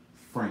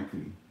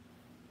frankly.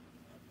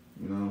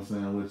 You know what I'm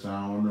saying? Which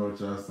I don't know what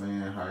y'all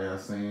saying, how y'all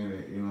saying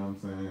it, you know what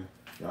I'm saying?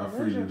 Y'all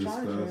free to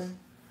discuss.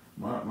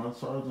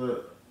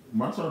 Charger?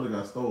 My charger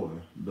got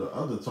stolen. The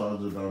other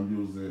charger that I'm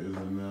using is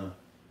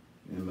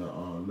in the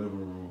living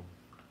room.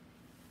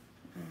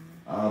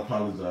 I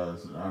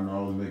apologize. I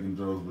know I was making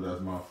jokes, but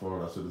that's my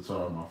fault. I should have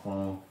charged my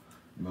phone.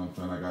 You know what I'm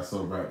saying? I got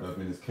so wrapped up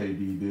in this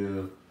KD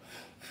deal.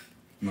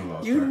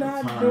 You're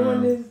not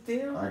doing this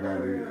deal. I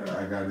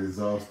got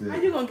exhausted. How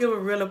you gonna give a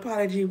real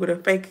apology with a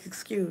fake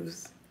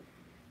excuse?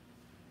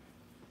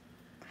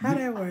 How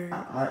that work?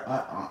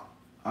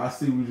 I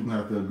see we just gonna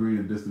have to agree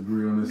to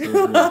disagree on this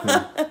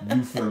subject because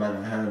you feel like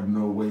I have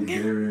no weight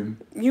therein.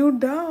 You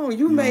don't.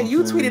 You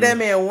tweeted that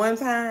man one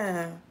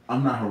time.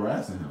 I'm not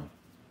harassing him.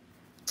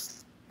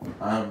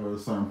 I have a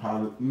certain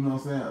policy, you know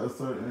what I'm saying? A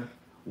certain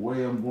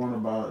way I'm going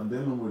about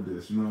dealing with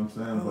this, you know what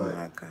I'm saying? Oh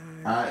my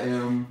God. I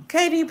am...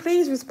 KD,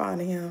 please respond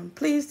to him.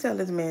 Please tell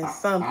this man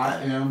something.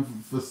 I am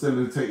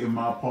facilitating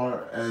my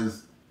part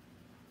as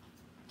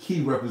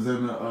key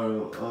representative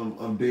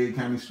of Dade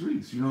County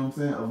streets, you know what I'm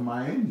saying? Of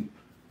Miami,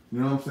 you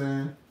know what I'm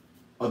saying?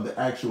 Of the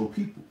actual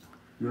people,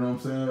 you know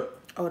what I'm saying?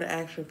 Oh, the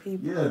actual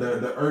people. Yeah,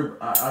 the urban.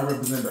 I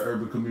represent the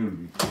urban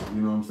community.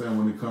 You know what I'm saying?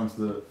 When it comes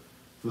to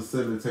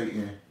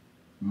facilitating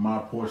my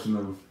portion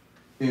of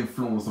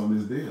influence on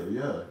this deal.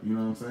 Yeah, you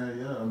know what I'm saying?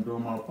 Yeah, I'm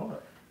doing my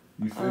part.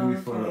 You feel me?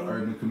 For the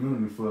urban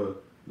community, for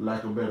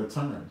lack of better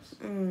terms.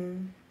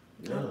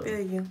 Yeah. I feel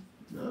you.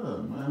 Yeah,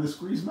 man, the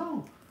streets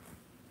know.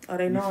 Oh,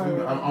 they know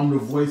already. I'm the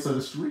voice of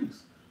the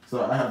streets.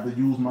 So I have to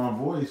use my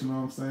voice, you know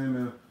what I'm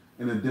saying,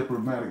 in a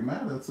diplomatic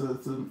manner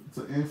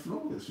to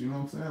influence, you know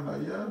what I'm saying?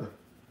 Like, yeah,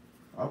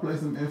 I play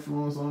some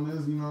influence on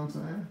this, you know what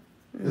I'm saying?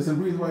 It's the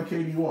reason why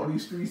KD walk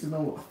these streets and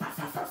know,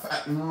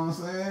 you know what I'm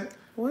saying?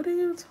 What are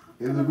you talking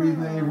about? It's the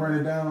reason they ain't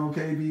running down on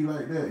KD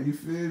like that, you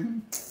feel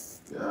me?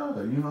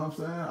 Yeah, you know what I'm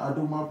saying? I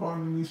do my part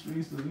in these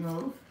streets to, you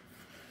know.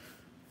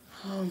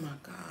 Oh my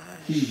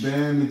gosh. Keep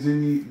banning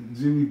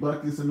Jimmy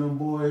Buckets and them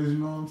boys, you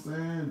know what I'm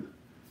saying?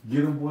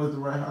 Get them boys the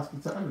right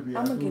hospitality.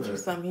 I'm gonna get you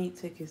some heat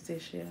tickets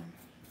this year.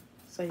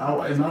 So you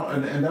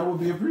and that would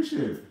be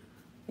appreciated.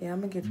 Yeah, I'm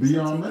gonna get you be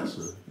some on tickets.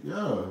 measure.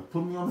 Yeah,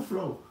 put me on the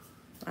floor.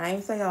 I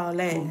ain't say all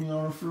that. Put me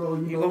on the floor.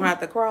 You gonna have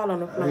to crawl on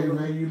the floor. Hey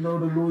man, you know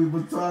the Louis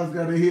Vuitton's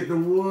gotta hit the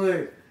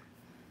wood.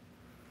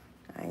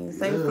 I ain't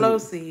say flow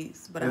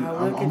seats, but I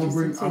will get you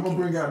some tickets. I'm gonna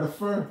bring out the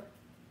fur.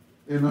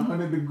 In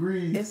 100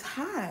 degrees. It's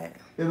hot.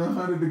 In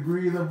 100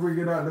 degrees, I'm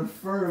bringing out the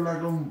fur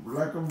like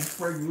I'm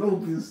Frank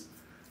Lucas.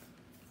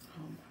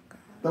 Oh my God.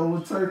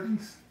 Throwing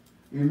turkeys.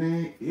 And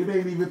it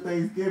ain't even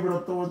Thanksgiving.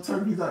 I'm throwing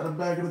turkeys out the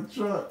back of the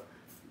truck.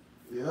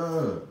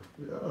 Yeah,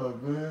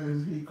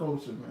 man. He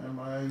coaching, man.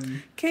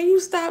 Miami. Can you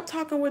stop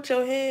talking with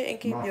your head and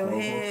keep your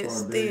head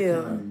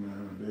still?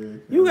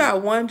 You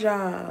got one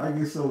job. I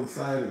get so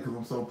excited because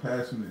I'm so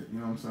passionate, you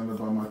know what I'm saying,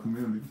 about my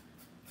community.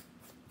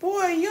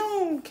 Boy, you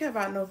don't care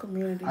about no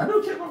community. I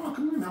do care about my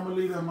community. I'm a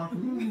leader of my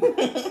community.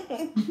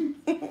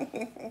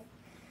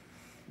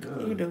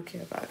 You do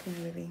care about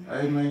community.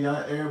 Hey, man,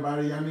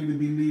 everybody, y'all need to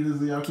be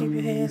leaders of y'all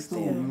communities too,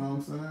 you know what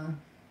I'm saying?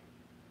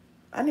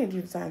 I need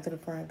you to sign to the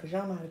front because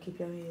y'all know how to keep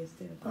your head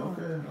still.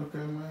 Okay,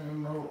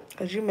 man. No.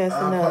 Because you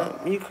messing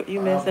up.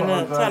 You messing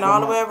up. Turn all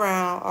the way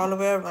around.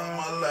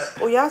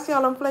 Oh, y'all see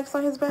all them flakes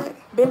on his back?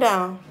 Bend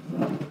down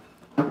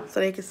so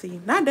they can see.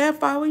 Not that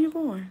far. Where you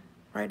going?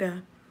 Right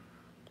there.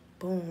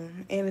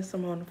 Boom. And there's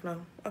some on the floor.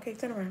 Okay,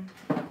 turn around.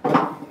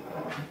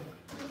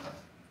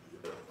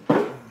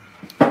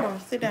 Come on,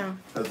 sit down.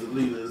 As a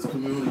leader of this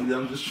community,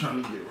 I'm just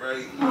trying to get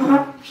right.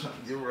 I'm trying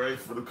to get right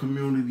for the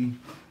community.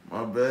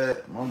 My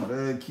bad,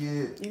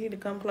 kid. You need to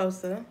come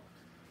closer.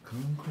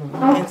 Come closer.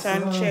 And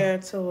turn the chair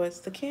towards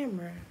the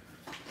camera.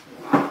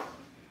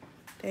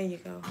 There you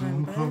go,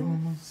 honey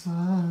bun.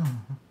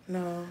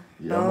 No.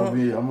 Yeah,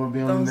 I'm gonna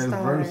be on the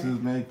next verses,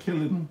 man,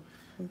 killing them.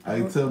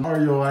 I tell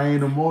Mario I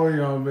ain't a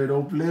Mario, man.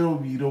 Don't play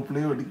with me. Don't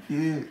play with the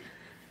kid.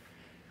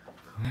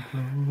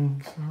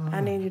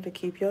 I need you to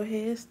keep your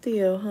head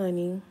still,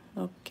 honey.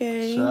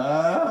 Okay?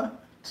 Child.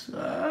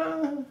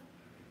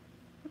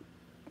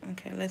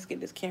 Okay, let's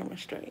get this camera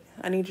straight.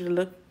 I need you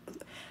to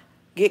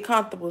get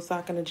comfortable so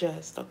I can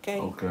adjust, okay?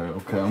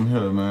 Okay, I'm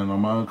here, man.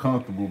 I'm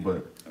uncomfortable,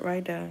 but...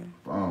 Right down.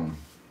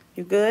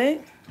 You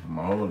good? I'm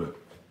gonna hold it.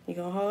 You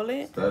gonna hold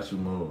it? Statue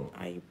mode.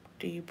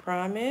 Do you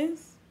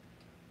promise?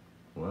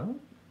 What?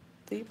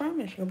 Do you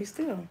promise? You gonna be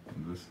still?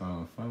 This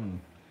sounds funny.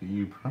 Do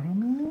you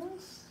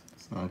promise?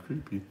 It sounds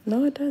creepy.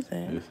 No, it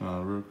doesn't. It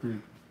sounds real creepy.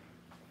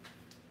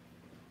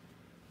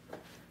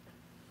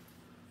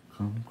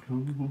 Come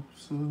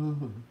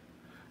closer.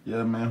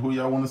 Yeah, man. Who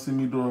y'all want to see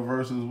me do a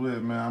verses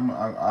with, man?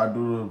 I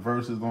do the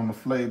verses on the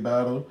flake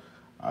battle.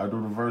 I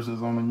do the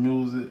verses on the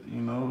music.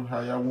 You know how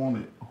y'all want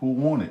it. Who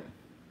want it?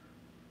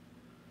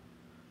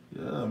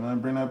 Yeah, man.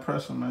 Bring that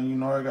pressure, man. You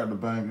know I got the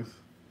bangers.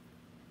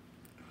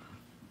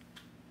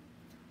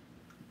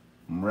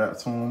 I'm rap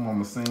to him. I'm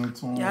going to sing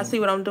to him. Y'all see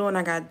what I'm doing?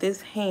 I got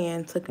this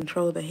hand to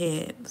control the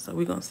head. So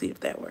we're going to see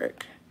if that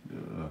works.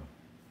 Yeah.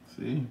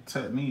 See?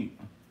 Technique.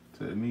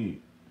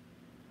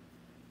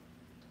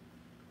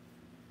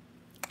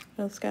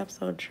 Your scalp's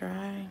so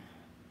dry.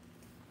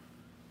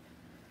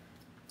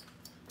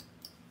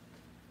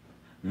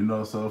 You know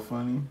what's so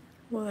funny?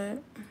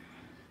 What?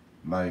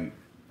 Like,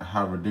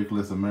 how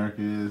ridiculous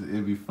America is.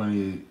 It'd be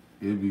funny.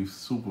 It'd be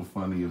super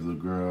funny if the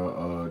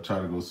girl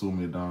tried to go sue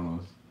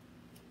McDonald's.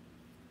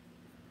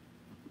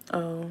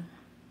 Oh.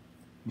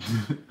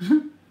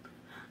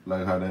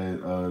 Like how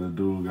that the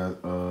dude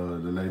got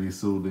the lady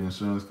sued the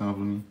insurance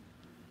company.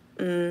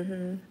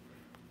 Mm-hmm.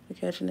 For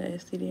catching the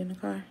STD in the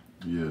car.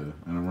 Yeah,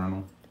 in a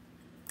rental.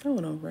 That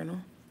was no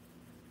rental.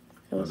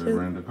 It was they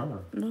ran the car.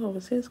 No, it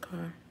was his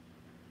car.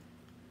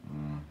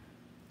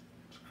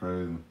 It's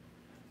crazy.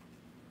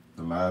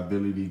 The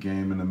liability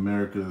game in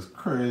America is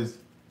crazy.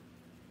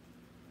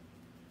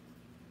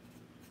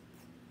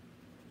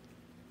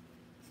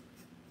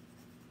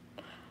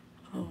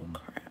 Oh,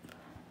 crap.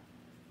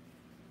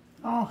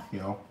 Oh,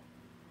 hell.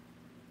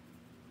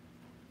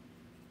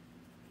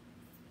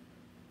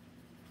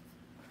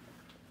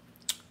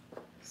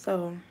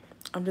 So,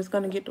 I'm just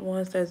going to get the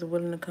ones that's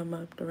willing to come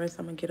up. The rest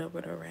I'm going to get up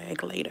with a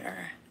rag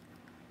later.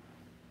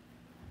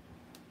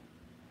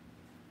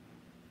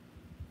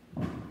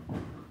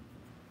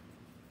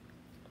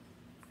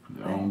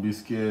 Don't be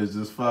scared. It's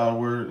just 5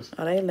 words.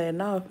 Oh, they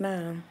letting off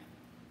now.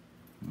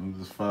 It's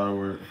just 5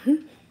 words.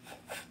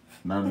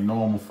 Not the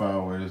normal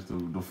 5 words. The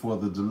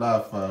 4th of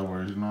July 5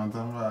 words. You know what I'm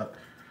talking about?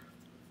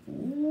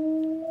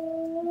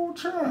 Ooh,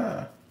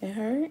 child. It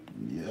hurt?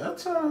 Yeah,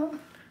 child.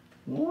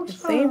 Ooh, It child.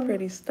 seemed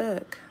pretty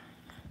stuck.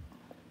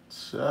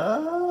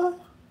 Child.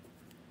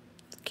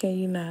 Can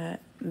you not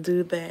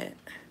do that?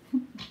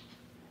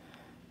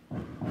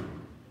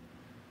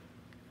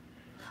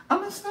 I'm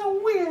gonna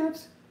sound weird.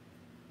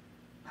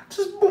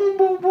 Just boom,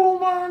 boom,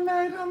 boom all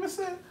night. I'm gonna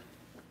say,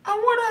 I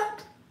want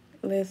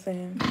that.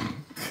 Listen,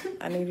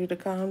 I need you to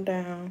calm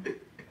down.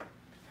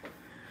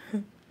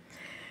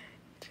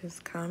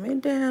 Just calm it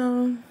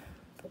down.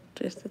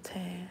 Just a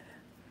tad.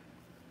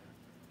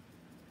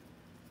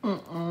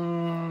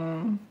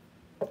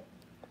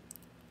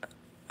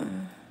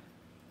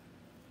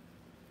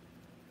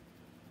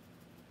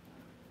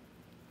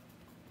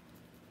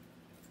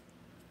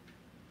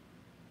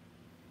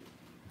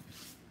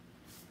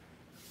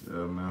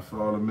 Yeah, man, for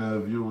all the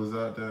male viewers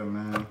out there,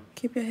 man.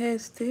 Keep your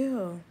head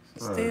still.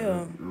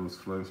 Still. It was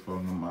flex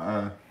falling in my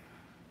eye.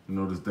 You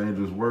know, this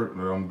dangerous work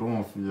that I'm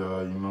doing for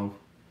y'all, you know,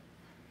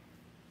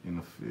 in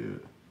the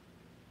field.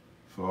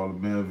 For all the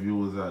male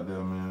viewers out there,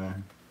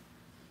 man.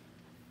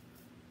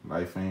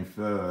 Life ain't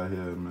fair out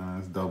here, man.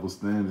 It's double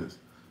standards.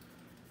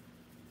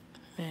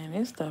 Man,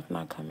 this stuff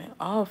not coming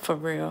off for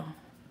real.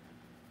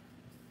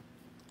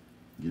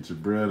 Get your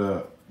bread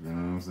up, you know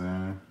what I'm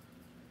saying?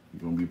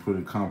 You're gonna be put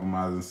in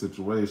compromising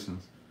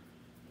situations.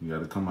 You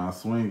gotta come out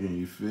swinging,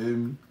 you feel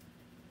me?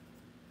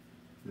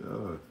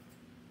 Yeah.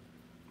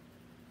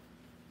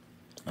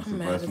 That's I'm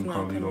mad advice it's from not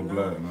Carlito coming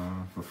Black, off.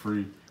 man. For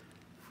free.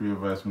 Free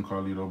advice from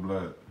Carlito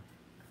Black.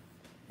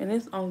 And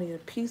it's only a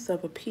piece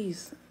of a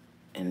piece,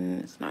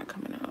 and it's not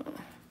coming out.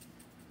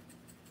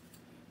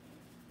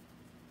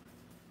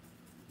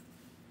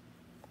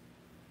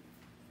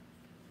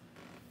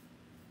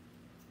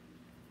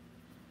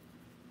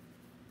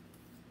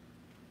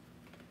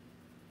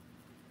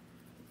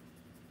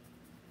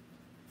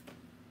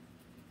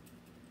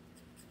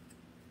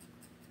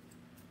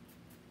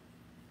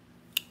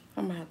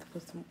 I'm gonna have to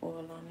put some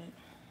oil on it.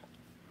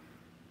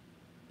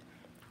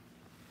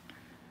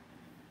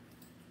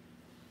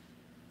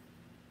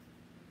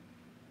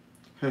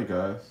 Hey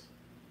guys,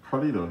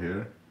 Carlito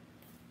here.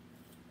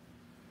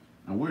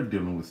 And we're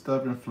dealing with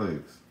stubborn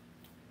flakes.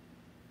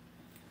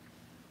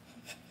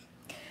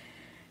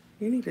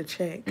 You need to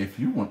check. If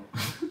you want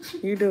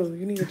You do.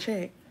 You need to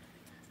check.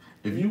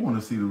 If you want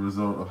to see the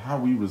result of how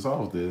we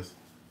resolve this,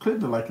 click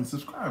the like and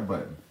subscribe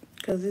button.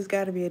 Because it's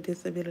got to be a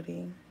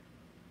disability.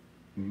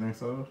 You think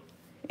so?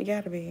 It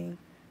got to be.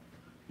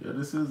 Yeah,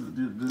 this is...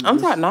 This, I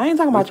ain't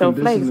talking about your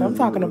flakes. I'm is,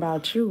 talking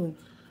about you.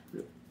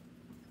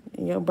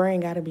 Your brain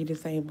got to be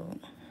disabled.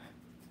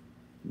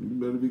 You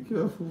better be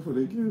careful before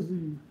they kill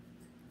you.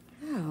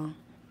 How?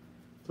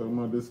 Talking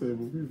about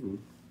disabled people.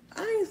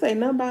 I ain't say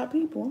nothing about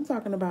people. I'm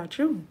talking about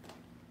you.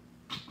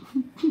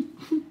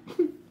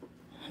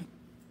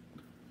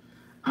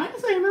 I ain't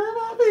say nothing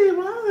about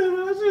people. I say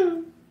about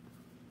you.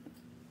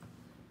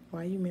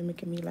 Why you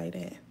mimicking me like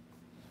that?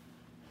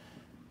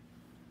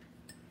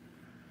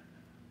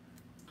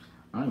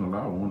 I ain't gonna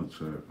lie, I want to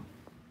check.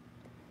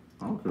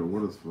 I don't care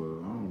what it's for.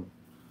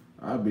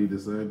 I be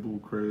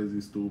disabled,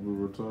 crazy, stupid,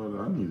 retarded.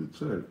 I need to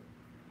check.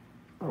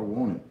 I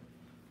want it.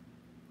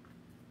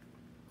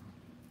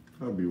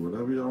 I'll be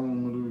whatever y'all want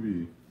me to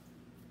be.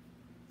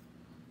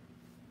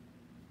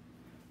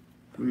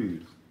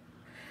 Please.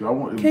 If y'all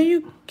want, Can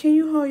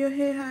you hold your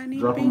head high, need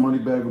drop be? a money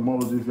bag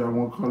emoji if y'all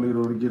want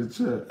Carlito to get a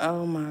check.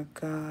 Oh my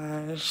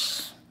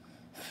gosh.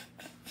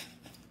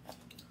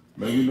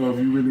 Let me know if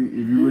you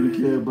really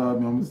care about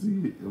me. I'm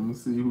gonna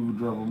see who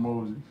drop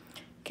emoji.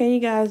 Can you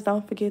guys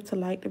don't forget to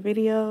like the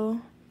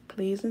video,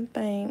 please and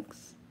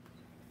thanks.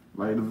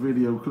 Like the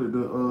video, click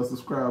the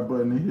subscribe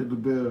button and hit the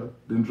bell.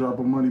 Then drop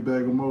a money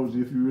bag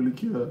emoji if you really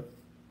care.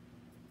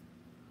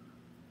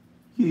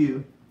 Yeah.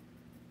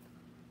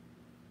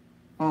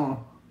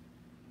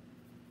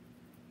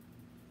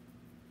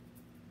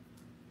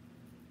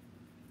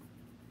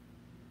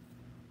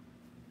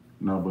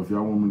 No, but if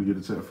y'all want me to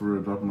get a check for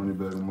real, drop a money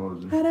bag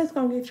emoji. How that's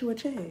gonna get you a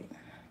check?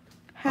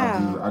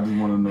 How? I just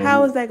want to know.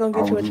 How is that gonna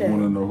get you a I check? just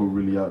want to know who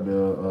really out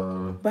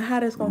there. But how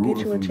that's gonna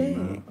get you a check? It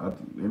ain't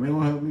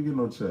gonna help me get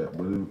no check,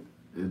 but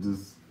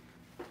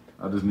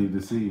I just need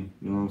to see.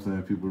 You know what I'm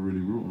saying? People really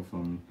rooting for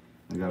me.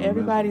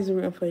 Everybody's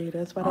rooting for you.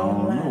 That's why they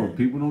don't lie. No,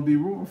 people don't be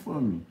rooting for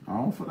me. I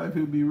don't feel like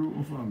people be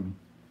rooting for me.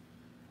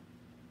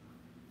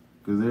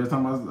 Cause every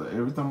time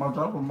I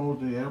drop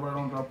emoji, everybody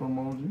don't drop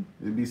emoji.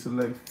 It be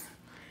select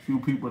few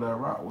people that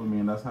rock with me,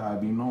 and that's how I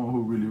be knowing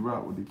who really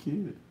rock with the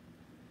kid.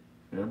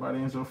 Everybody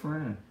ain't your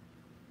friend.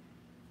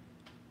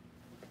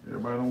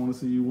 Everybody don't want to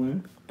see you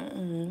win.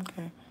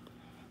 Okay.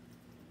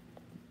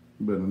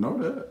 You better know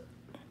that.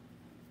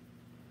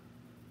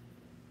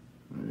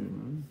 Hey,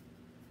 man.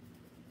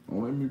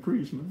 Don't let me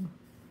preach, man.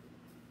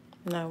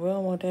 No, we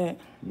don't want that.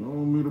 You don't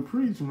want me to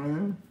preach,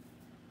 man.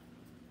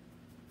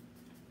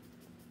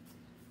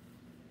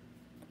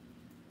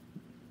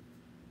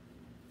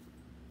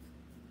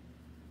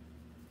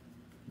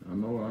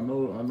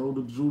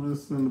 know the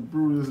Judas and the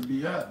Brutus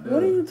be out there.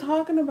 What are you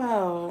talking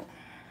about?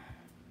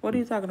 What are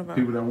you talking about?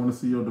 People that want to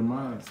see your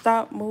demise.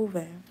 Stop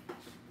moving.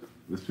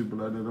 There's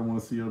people out there that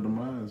want to see your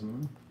demise,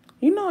 man.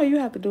 You know all you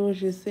have to do is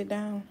just sit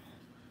down.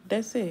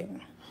 That's it.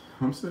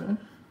 I'm saying.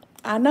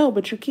 I know,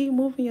 but you keep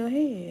moving your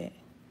head.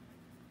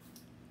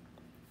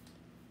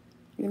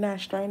 You're not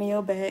straining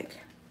your back.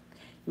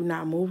 You're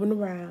not moving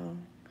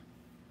around.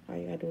 All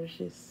you gotta do is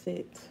just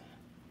sit.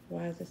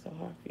 Why is it so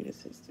hard for you to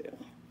sit still?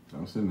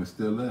 I'm sitting there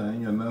still there. I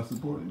ain't got nothing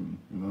supporting me.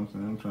 You know what I'm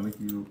saying? I'm trying to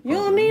keep you. You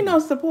don't need no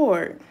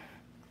support.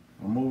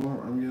 I'm moving.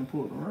 I'm getting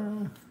pulled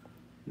around.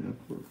 Getting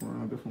pulled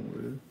around different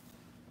ways.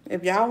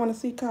 If y'all want to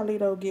see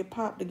Carlito get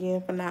popped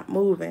again for not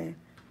moving,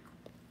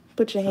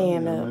 put your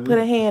hand up. Man. Put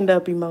a hand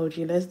up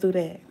emoji. Let's do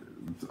that.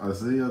 I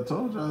see. I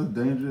told y'all it's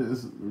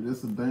dangerous.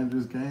 It's a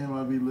dangerous game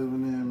I be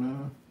living in,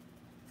 man.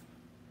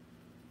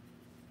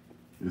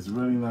 It's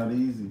really not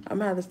easy. I'm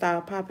gonna have to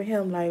start popping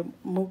him like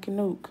Mookie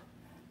Nuke.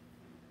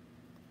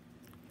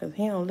 Cause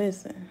he don't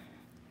listen.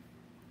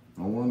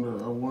 I wonder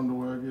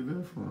where I get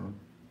that from.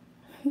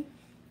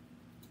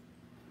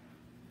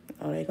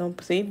 Oh, they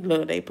gonna see.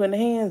 Look, they putting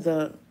their hands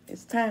up.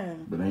 It's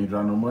time. But they ain't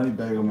drop no money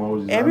bag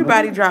emojis.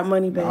 Everybody drop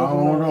money bag emojis. I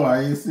don't know.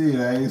 I ain't see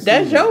it.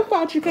 That's your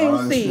fault you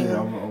can't see.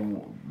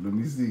 Let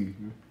me see.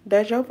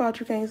 That's your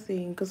fault you can't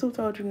see. Because who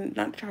told you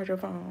not to charge your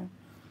phone?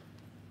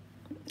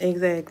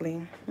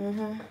 Exactly.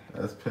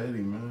 That's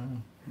petty,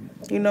 man.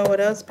 You know what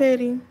else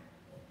petty?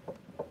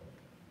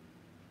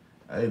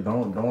 Hey,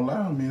 don't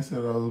lie to me and say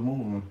that I was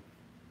moving.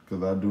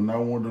 Because I do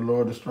not want the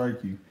Lord to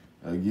strike you.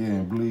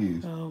 Again,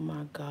 please. Oh,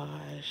 my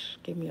gosh.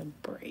 Give me a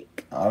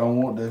break. I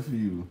don't want that for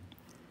you.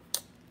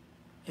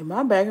 If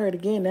my back hurt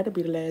again, that'll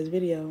be the last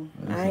video.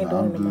 Listen, I ain't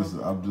doing it no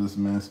more. I'm just,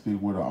 man, speak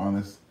with an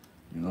honest,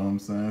 you know what I'm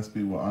saying?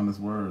 Speak with honest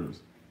words.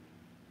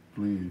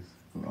 Please.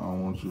 I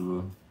don't want you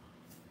to...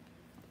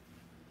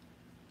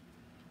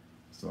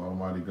 So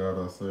Almighty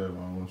God, I said, I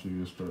don't want you to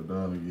get struck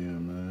down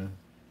again, man.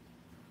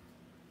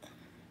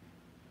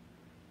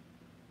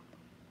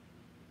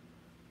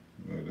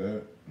 Like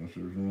that? That's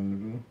what you want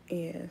to do?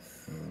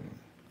 Yes.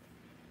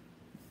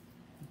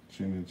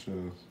 Chin and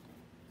chest.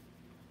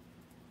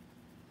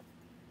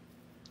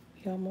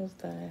 You almost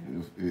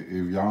done.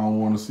 If y'all don't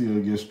want to see her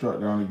get struck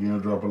down again,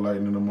 drop a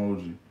lightning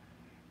emoji.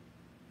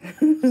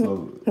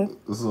 so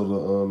the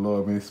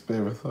Lord may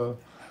spare her.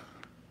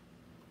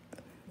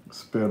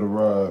 Spare the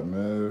rod,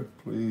 man.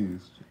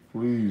 Please drop a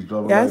lightning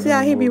emoji. Y'all see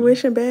how he be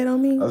wishing bad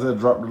on me? I said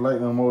drop the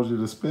lightning emoji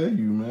to spare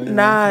you, man.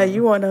 Nah,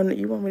 you want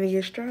me to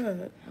get struck.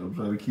 I'm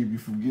trying to keep you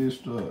from getting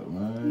struck,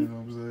 man. You know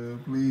what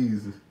I'm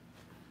saying?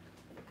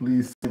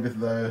 Please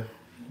save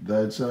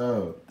thy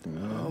child.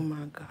 Man. Oh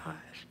my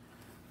gosh.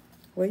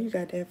 Where you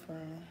got that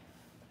from?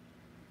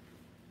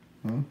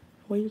 Huh?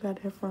 Where you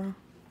got that from?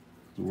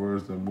 The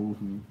words that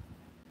move me.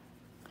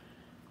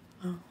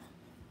 Oh.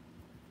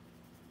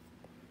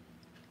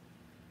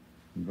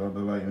 Drop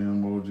the lightning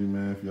emoji,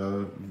 man. If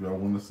y'all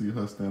want to see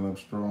her stand up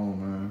strong,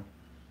 man.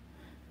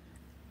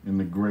 In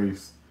the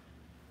grace.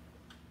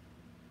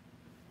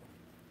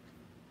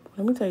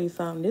 Let me tell you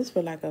something. This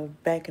feel like a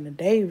back in the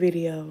day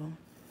video.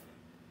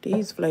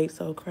 These flakes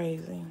so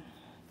crazy.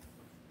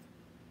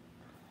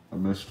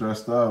 I've been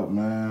stressed out,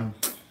 man.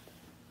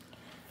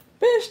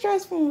 Been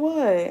stressed from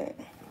what?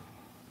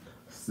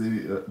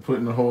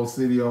 Putting the whole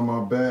city on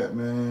my back,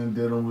 man.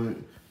 Dealing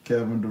with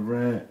Kevin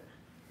Durant.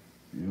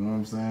 You know what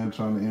I'm saying?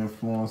 Trying to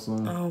influence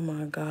him. Oh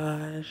my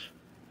gosh.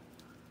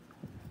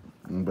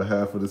 On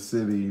behalf of the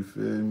city, you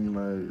feel me?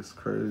 Like, it's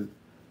crazy.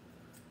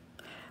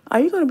 Are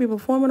you going to be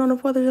performing on the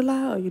 4th of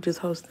July or are you just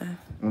hosting?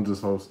 I'm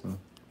just hosting.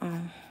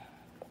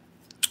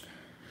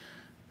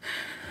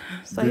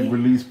 So big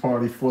release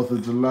party, 4th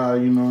of July,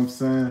 you know what I'm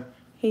saying?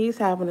 He's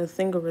having a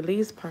single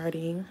release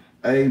party.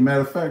 Hey,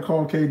 matter of fact,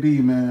 call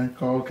KD, man.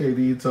 Call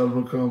KD, tell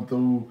him to come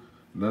through.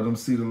 Let him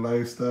see the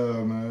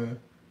lifestyle, man.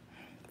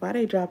 Why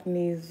they dropping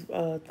these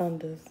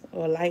thunders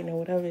or lightning,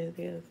 whatever it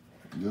is?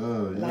 Yeah.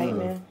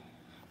 Lightning.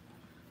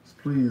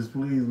 Please,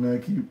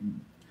 man,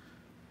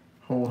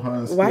 hold her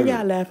in spirit. Why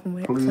y'all laughing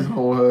with? Please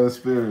hold her in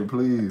spirit,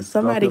 please.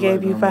 Somebody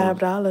gave you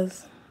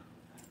 $5.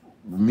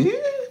 Me?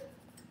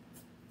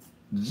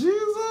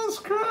 Jesus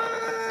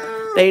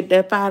Christ.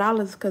 That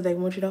 $5 because they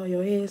want you to hold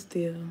your head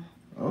still.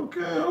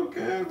 Okay.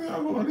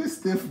 I'm going to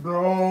stiff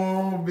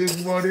no,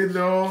 big money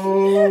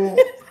no.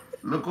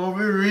 Look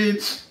over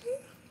rich.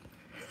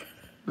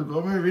 Look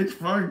over rich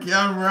for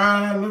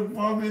camera. Look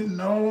for me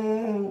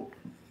no.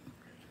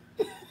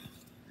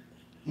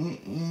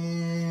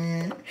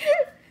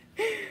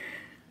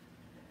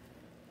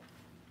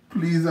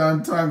 Please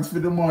and thanks for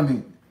the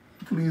money.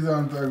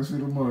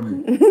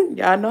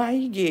 Y'all know how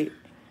you get.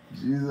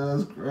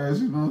 Jesus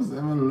Christ, you know what I'm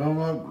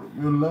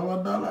saying? You love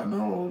a dollar,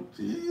 no.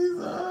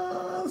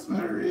 Jesus, me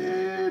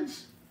rich.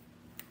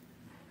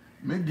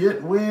 Me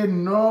get way,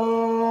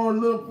 no.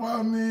 Look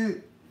for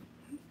me.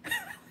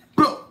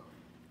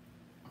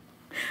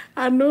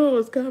 I knew it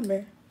was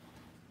coming.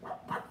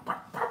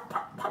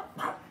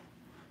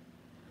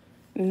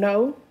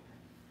 No.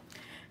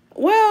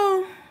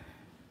 Well,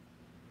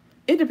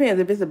 it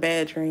depends if it's a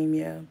bad dream,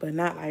 yeah, but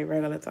not like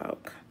regular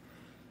talk.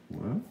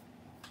 What?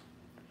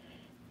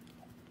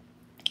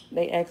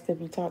 They asked if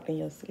you talked in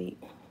your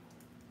sleep.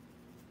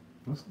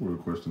 That's a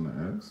weird question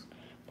to ask.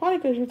 Probably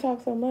because you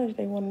talk so much,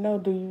 they want to know,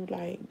 do you,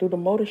 like, do the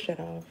motor shut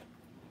off?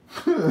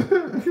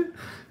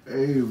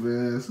 Hey,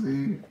 man,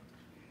 see?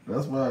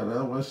 That's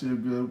why she a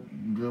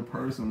good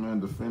person, man,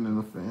 defending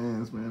the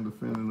fans, man,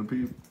 defending the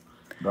people.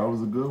 That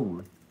was a good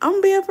one.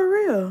 I'm being for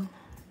real.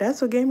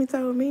 That's what Gammy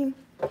told me.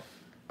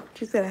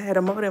 She said I had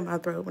a motor in my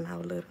throat when I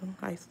was little.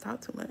 I used to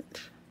talk too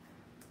much.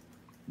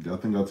 Y'all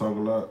think I talk a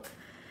lot?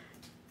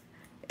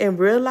 In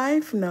real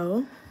life,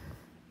 no.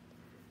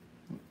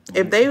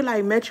 If they,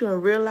 like, met you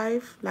in real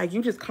life, like,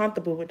 you just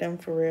comfortable with them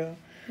for real.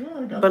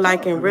 Yeah, but,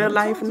 like, in real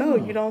life, no,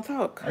 you don't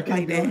talk I can't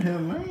like be that. on here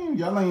lame.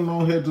 Y'all ain't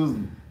on here just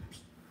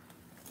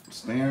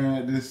staring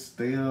at this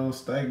stale,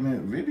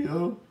 stagnant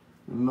video.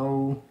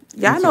 No.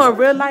 Y'all know in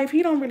real life,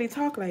 he don't really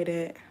talk like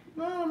that.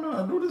 No,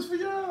 I do this for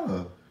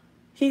y'all.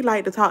 He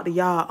like to talk to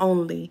y'all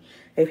only.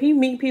 If he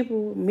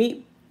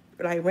meet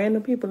like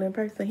random people in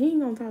person, he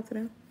ain't gonna talk to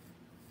them.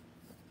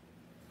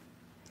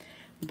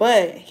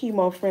 But he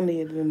more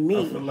friendlier than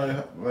me. I feel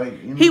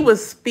like you know, he would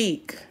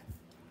speak.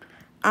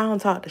 I don't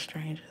talk to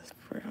strangers,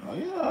 for real. Oh,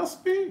 yeah, I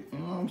speak. You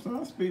know what I'm saying?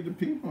 I speak to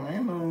people.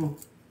 Ain't no.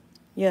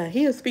 Yeah,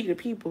 he'll speak to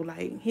people.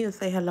 Like, he'll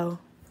say hello.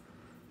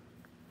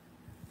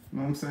 You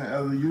know what I'm saying?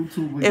 As a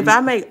YouTuber, if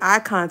I make eye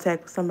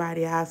contact with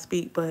somebody, I'll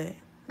speak, but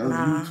as a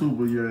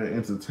YouTuber, you're an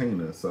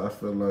entertainer. So I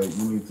feel like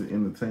you need to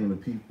entertain the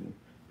people.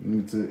 You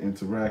need to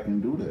interact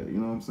and do that. You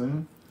know what I'm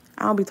saying?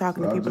 I don't be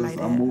talking to people like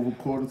that. I move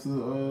according to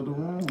the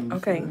room.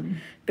 Okay.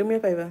 Do me a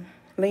favor.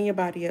 Lean your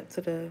body up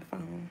to the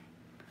phone.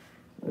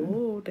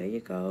 Oh, there you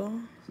go.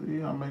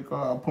 See, I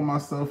put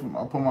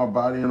my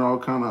body in all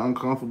kind of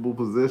uncomfortable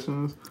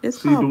positions.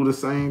 She do the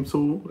same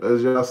too,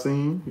 as y'all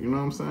seen. You know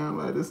what I'm saying?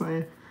 Like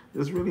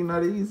it's really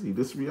not easy.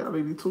 This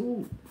reality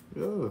too.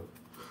 Yeah.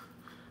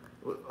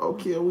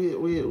 Okay,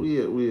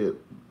 weird.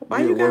 Why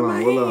you got my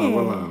hand?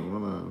 Hold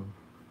on.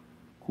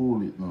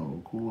 Cool it,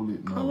 no.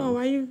 Hold on,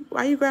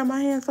 why you grab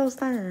my hand so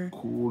stern?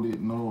 Cool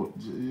it, no.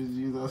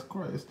 Jesus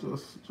Christ,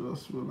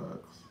 just relax.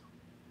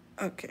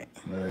 Okay.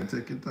 All right,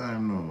 take your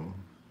time, no.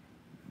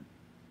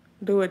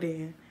 Do it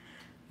then.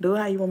 Do it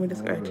how you want me to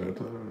scratch it.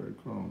 All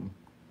right, come.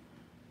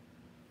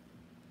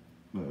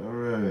 All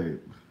right.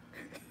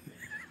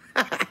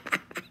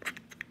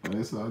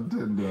 It's all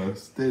tender,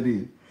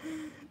 steady.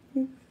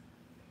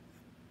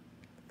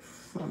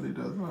 Solid,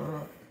 that's all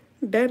right.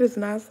 That is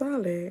not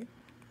solid.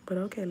 But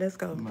okay, let's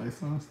go.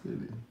 Nice and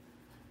steady.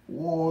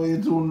 Whoa,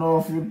 you too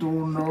north.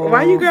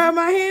 Why you grab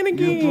my hand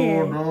again? You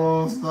too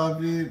north,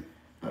 stop it.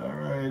 All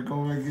right,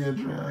 go again,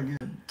 try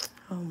again.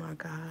 Oh my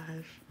gosh.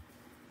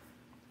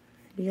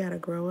 You gotta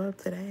grow up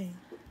today.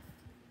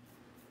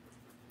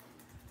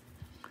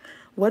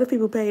 What if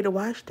people pay to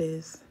watch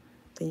this?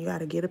 Then you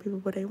gotta give the people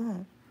what they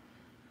want.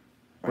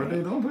 Right? But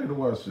they don't pay to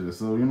watch this.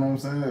 So, you know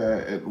what I'm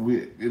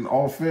saying? In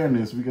all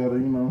fairness, we gotta,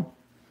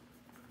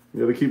 we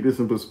gotta keep this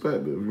in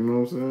perspective. You know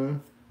what I'm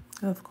saying?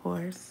 Of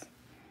course.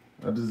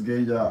 I just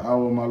gave y'all an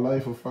hour of my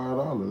life for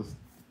 $5.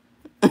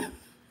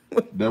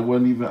 That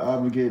wasn't even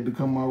obligated to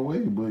come my way,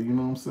 but you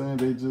know what I'm saying?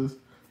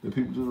 The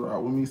people just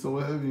rock with me so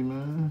heavy,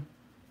 man.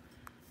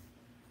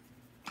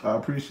 I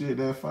appreciate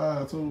that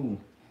 $5 too.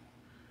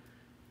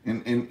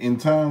 In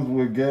times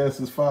where gas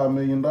is $5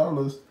 million,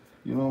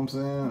 you know what I'm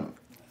saying?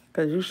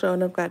 Cause you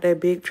showing up got that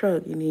big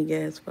truck you need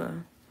gas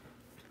for.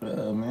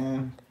 Yeah,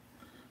 man.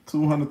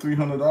 $200,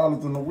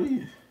 $300 in a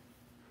week.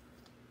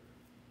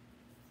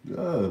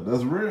 Yeah,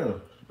 that's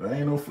real. That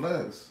ain't no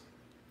flex.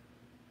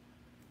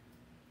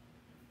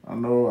 I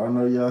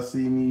know y'all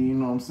see me, you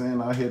know what I'm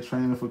saying, out here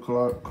training for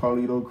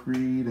Carlito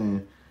Creed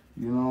and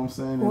you know what I'm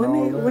saying?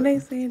 And when they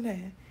saying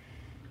that?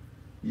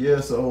 Yeah,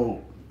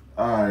 so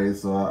alright,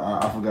 so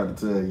I forgot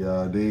to tell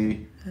y'all,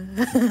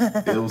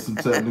 there was some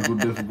technical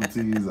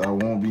difficulties. I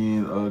won't be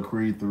in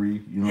Creed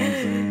 3, you know what I'm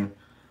saying?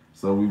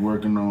 So we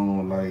working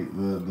on like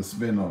the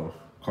spinoff,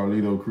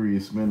 Carlito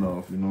Creed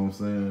spinoff, you know what I'm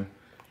saying?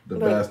 The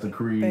Bastard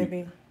Creed.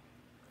 Baby.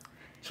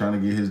 Trying to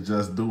get his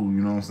just due, you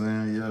know what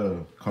I'm saying?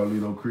 Yeah,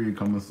 Carlito Creed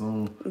coming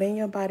soon. Lean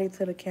your body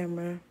to the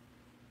camera.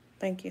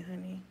 Thank you,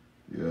 honey.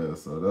 Yeah,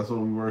 so that's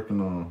what we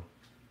working on.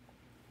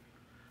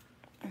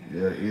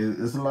 Yeah,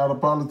 it's a lot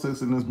of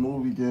politics in this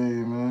movie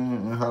game,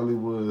 man. In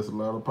Hollywood, it's a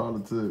lot of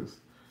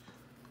politics.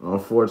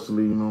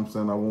 Unfortunately, you know what I'm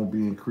saying, I won't be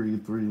in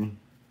Creed 3.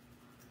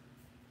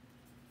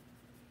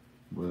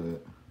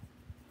 But,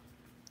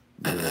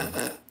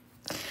 yeah.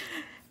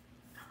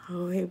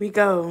 Oh, here we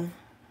go.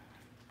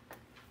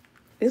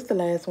 It's the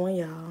last one,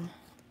 y'all.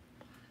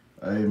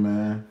 Hey,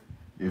 man,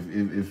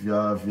 if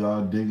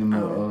y'all digging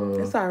the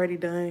it's already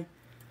done.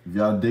 If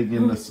y'all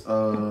digging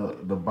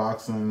the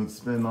boxing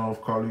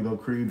spinoff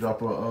Carlito Creed,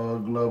 drop a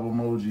glove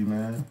emoji,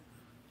 man.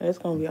 There's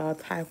gonna be all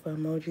type of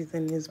emojis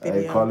in this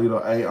video. Hey,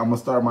 Carlito, I'm gonna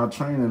start my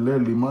training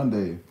literally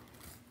Monday.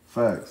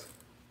 Facts.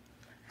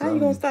 How you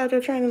gonna start your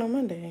training on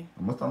Monday?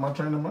 I'm gonna start my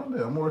training Monday.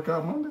 I'm gonna work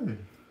out Monday.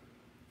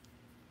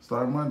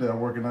 Start Monday.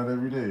 I'm working out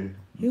every day.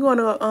 You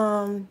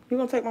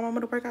gonna take my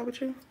mama to work out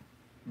with you?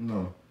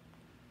 No.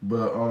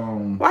 But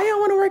why you don't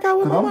want to work out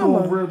with my I'm mama?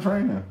 doing real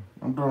training.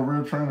 I'm doing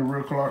real training,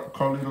 real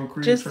Carlito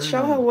Creed Just training.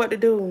 show her what to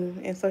do,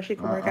 and so she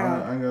can work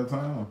out. I ain't got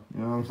time.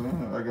 You know what I'm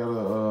saying? I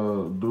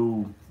gotta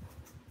do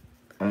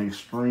an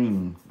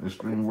extreme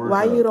workout.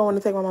 Why you don't want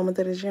to take my mama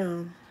to the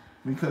gym?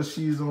 Because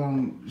she's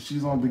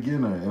on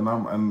beginner, and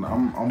I'm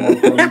on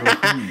Carlito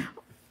Creed.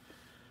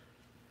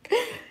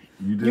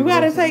 You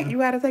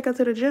gotta take her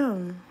to the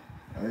gym.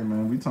 Hey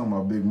man, we talking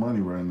about big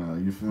money right now.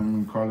 You feel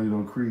me?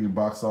 Carlito Creed,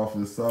 box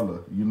office seller.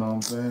 You know what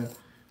I'm saying?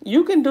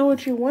 You can do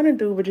what you want to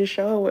do, but just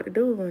show her what to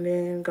do and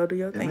then go do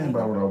your thing. It ain't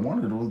about what I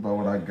want to do, it's about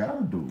what I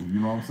gotta do. You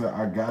know what I'm saying?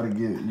 I gotta get,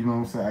 you know what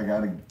I'm saying? I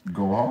gotta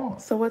go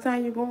hard. So what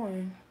time you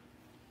going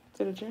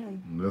to the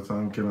gym? That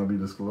time cannot be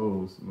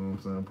disclosed, you know what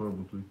I'm saying,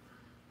 publicly.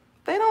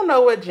 They don't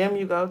know what gym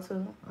you go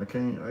to. I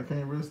can't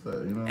risk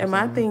that, you know what And I'm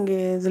my saying? thing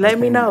is, let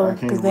me know,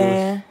 because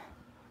then...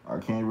 I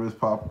can't risk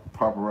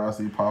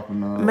paparazzi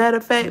popping up. Matter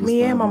of fact,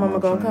 me and my mama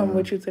gonna come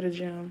with you to the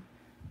gym.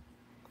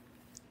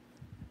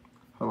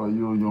 How about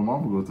you and your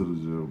mama go to the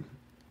gym?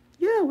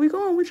 Yeah, we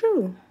going with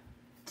you.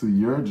 To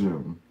your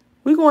gym?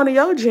 We going to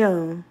your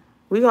gym.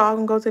 We all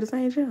gonna go to the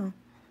same gym.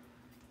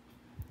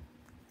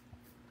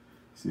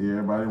 See,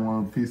 everybody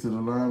want a piece of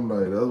the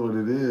limelight. That's what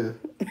it is.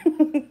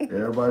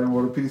 Everybody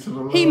want a piece of the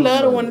limelight. He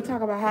love to want to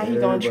talk about how he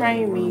gonna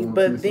train me,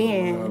 but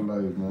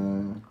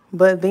then...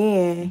 But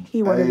then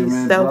he want to be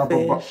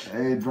selfish.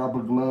 Drop a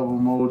glove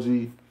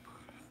emoji.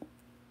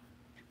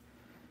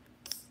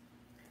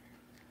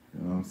 You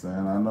know what I'm saying?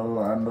 I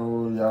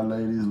know y'all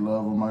ladies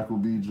love a Michael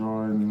B.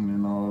 Jordan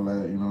and all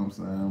that, you know what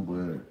I'm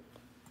saying?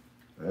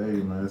 But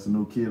hey man, it's a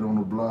new kid on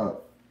the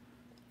block.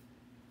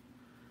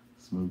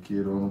 It's a new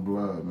kid on the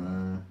block,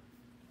 man.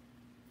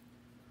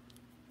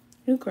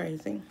 You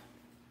crazy.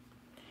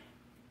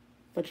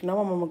 But you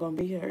know my mama gonna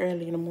be here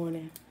early in the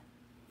morning.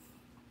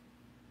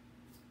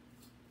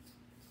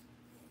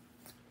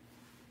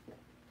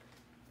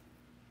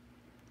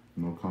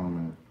 No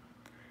comment.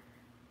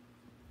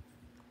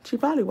 She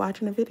probably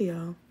watching the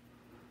video.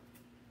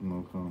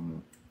 No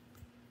comment.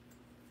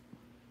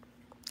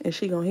 And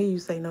she gonna hear you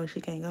say no,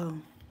 she can't go.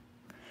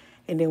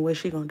 And then what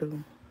she gonna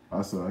do?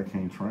 I said I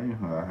can't train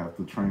her. I have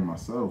to train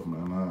myself,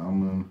 man.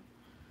 I'm in,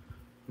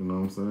 you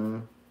know what I'm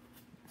saying?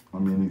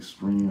 I'm in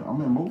extreme.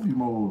 I'm in movie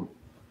mode.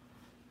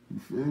 You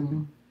feel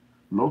me?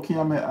 Low key,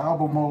 I'm in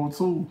album mode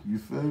too. You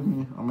feel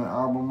me? I'm in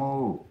album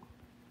mode.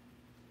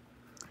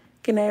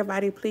 Can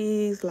everybody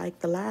please like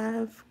the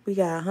live? We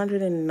got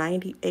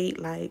 198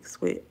 likes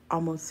with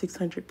almost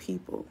 600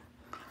 people.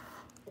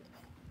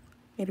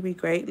 It'd be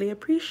greatly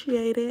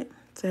appreciated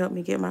to help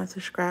me get my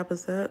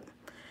subscribers up.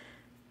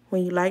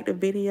 When you like the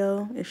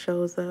video, it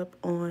shows up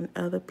on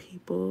other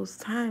people's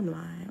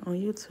timeline on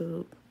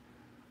YouTube.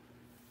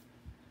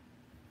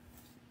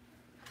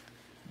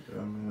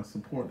 Yeah, man,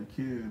 support the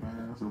kid,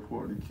 man.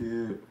 Support the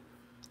kid.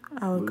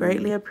 I would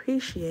greatly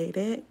appreciate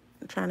it.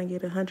 I'm trying to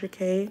get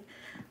 100K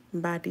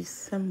by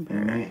December.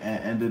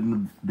 And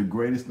then the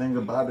greatest thing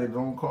about it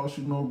don't cost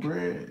you no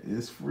bread.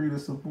 It's free to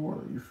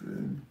support. You feel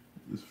me?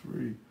 It's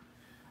free.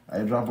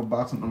 Hey, drop a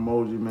boxing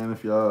emoji, man,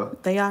 if y'all...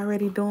 They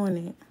already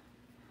doing it.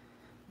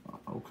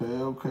 Okay.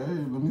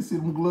 Let me see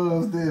them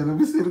gloves there. Let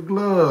me see the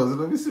gloves.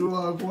 Let me see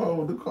what I go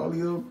with the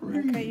Carlito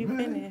Creed. Okay, you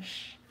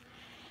finish.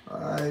 All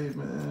right,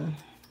 man.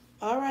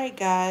 All right,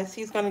 guys.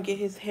 He's going to get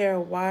his hair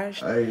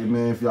washed. Hey,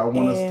 man, if y'all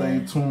want to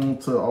stay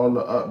tuned to all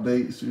the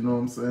updates, you know what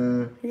I'm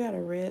saying? You got a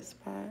red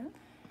spot.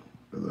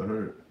 Does it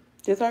hurt?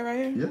 This right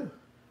here? Yeah.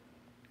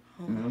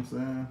 You know what I'm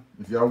saying?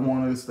 If y'all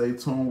want to stay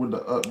tuned with the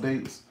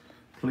updates,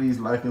 please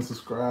like and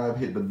subscribe.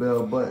 Hit the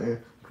bell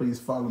button. Please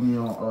follow me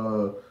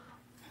on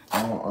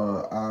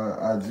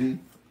IG,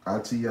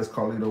 ITS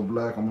Carlito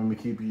Black. I'm gonna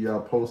keep y'all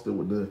posted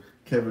with the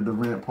Kevin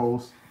Durant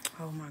post.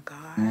 Oh my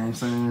God. You know what I'm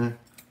saying?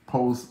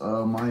 Post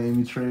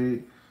Miami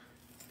trade,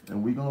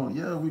 and we gonna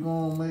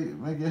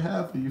make it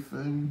happen. You feel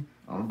me?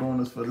 I'm doing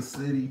this for the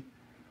city.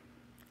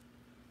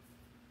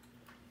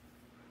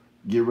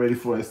 Get ready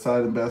for an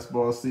exciting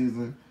basketball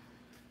season.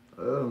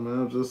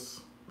 Man, I'm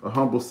just a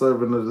humble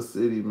servant of the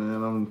city,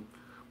 man. I'm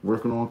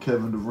working on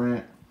Kevin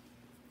Durant.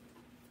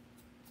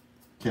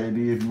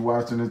 KD, if you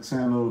watching the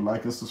channel,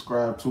 like and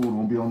subscribe too.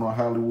 Don't be on no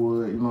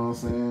Hollywood, you know what I'm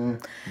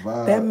saying?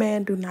 Vibe. That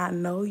man do not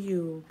know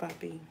you,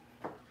 Bobby.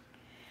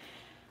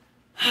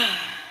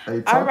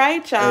 Hey, all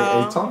right,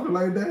 y'all. Hey, talking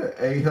like that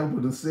ain't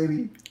helping the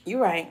city. You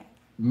right.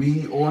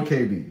 Me or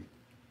KD.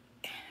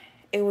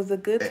 It was a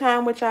good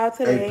time with y'all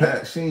today. Hey,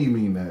 Pat, she ain't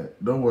mean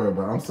that. Don't worry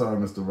about it. I'm sorry,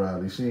 Mr.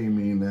 Riley. She ain't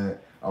mean that.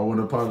 I want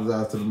to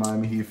apologize to the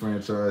Miami Heat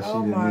franchise. She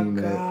didn't mean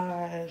that. Oh,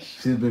 my gosh.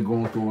 She's been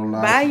going through a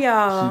lot. Bye,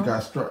 y'all. She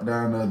got struck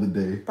down the other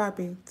day.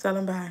 Bobby, tell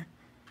him bye.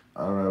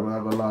 All right, we'll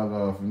have a log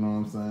off. You know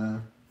what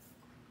I'm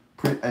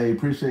saying? Hey,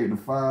 appreciate the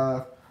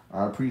 5.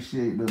 I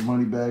appreciate the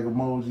money bag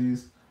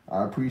emojis.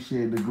 I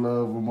appreciate the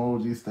glove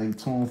emojis. Stay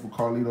tuned for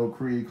Carlito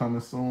Creed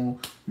coming soon.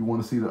 You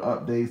want to see the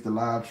updates, the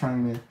live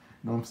training.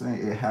 You know what I'm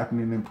saying? It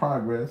happening in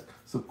progress.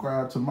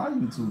 Subscribe to my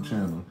YouTube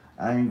channel.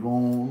 I ain't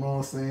gonna, you know what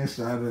I'm saying,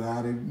 shout it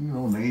out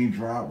and, name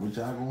drop, but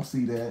y'all gonna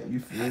see that. You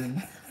feel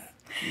me?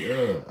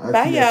 Yeah.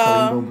 Bye,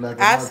 y'all.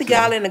 I'll see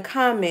y'all in the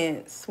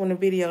comments when the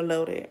video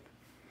loaded.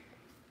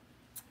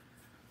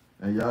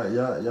 And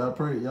y'all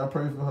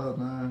pray for her,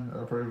 man.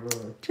 Y'all pray for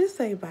her. Just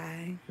say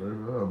bye. Pray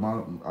for her.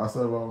 I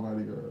said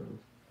Almighty God.